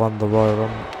mean, he won the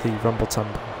Rumble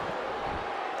Tumble.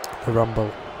 The Rumble.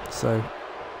 So,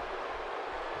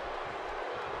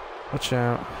 watch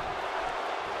out.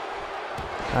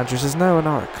 Andrew says no, and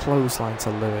now a clothesline to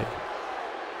Louis.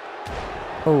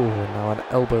 Oh, now an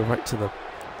elbow right to the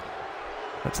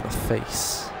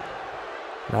face.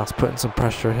 Now it's putting some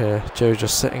pressure here. Joe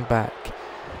just sitting back.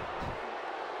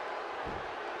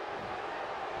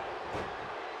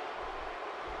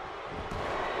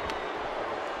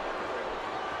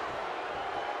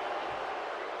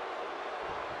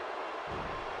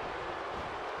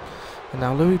 And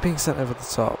now Louis being sent over the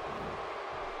top.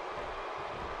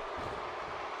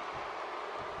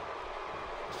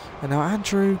 And now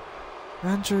Andrew,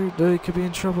 Louis could be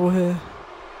in trouble here.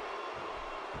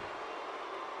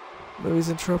 Louis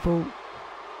in trouble.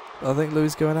 I think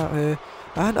Louis going out here.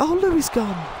 And oh, Louis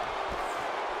gone.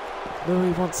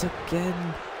 Louis once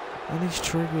again. And he's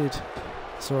triggered.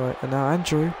 It's alright. And now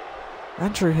Andrew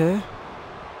here.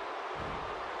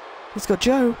 He's got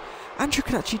Joe. Andrew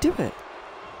can actually do it.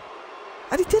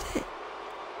 And he did it.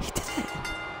 He did it.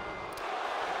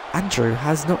 Andrew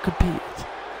has not competed.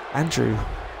 Andrew,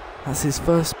 that's his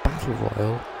first battle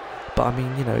royal. But I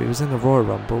mean, you know, he was in the Royal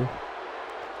Rumble.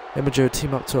 Him and Joe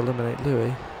team up to eliminate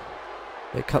Louis.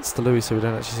 It cuts to Louis so we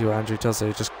don't actually see what Andrew does there.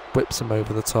 He just whips him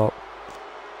over the top.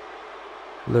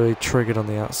 Louis triggered on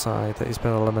the outside that he's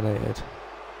been eliminated.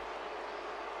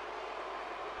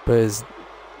 But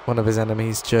one of his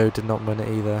enemies, Joe, did not win it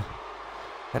either.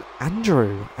 And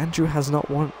Andrew has not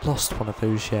lost one of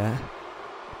those yet.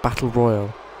 Battle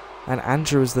Royal. And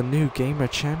Andrew is the new Gamer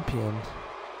Champion.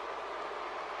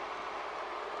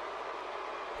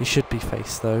 He should be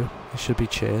faced though. He should be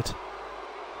cheered.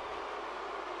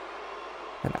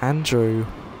 And Andrew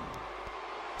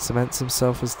cements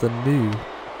himself as the new,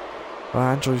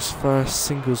 Andrew's first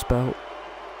singles belt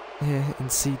here in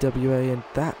CWA, and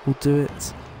that will do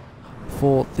it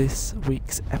for this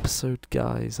week's episode,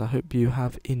 guys. I hope you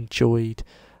have enjoyed.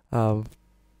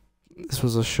 This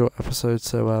was a short episode,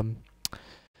 so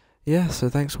yeah. So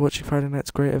thanks for watching Friday Night's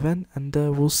Great Event, and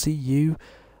we'll see you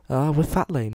with Fat Lane.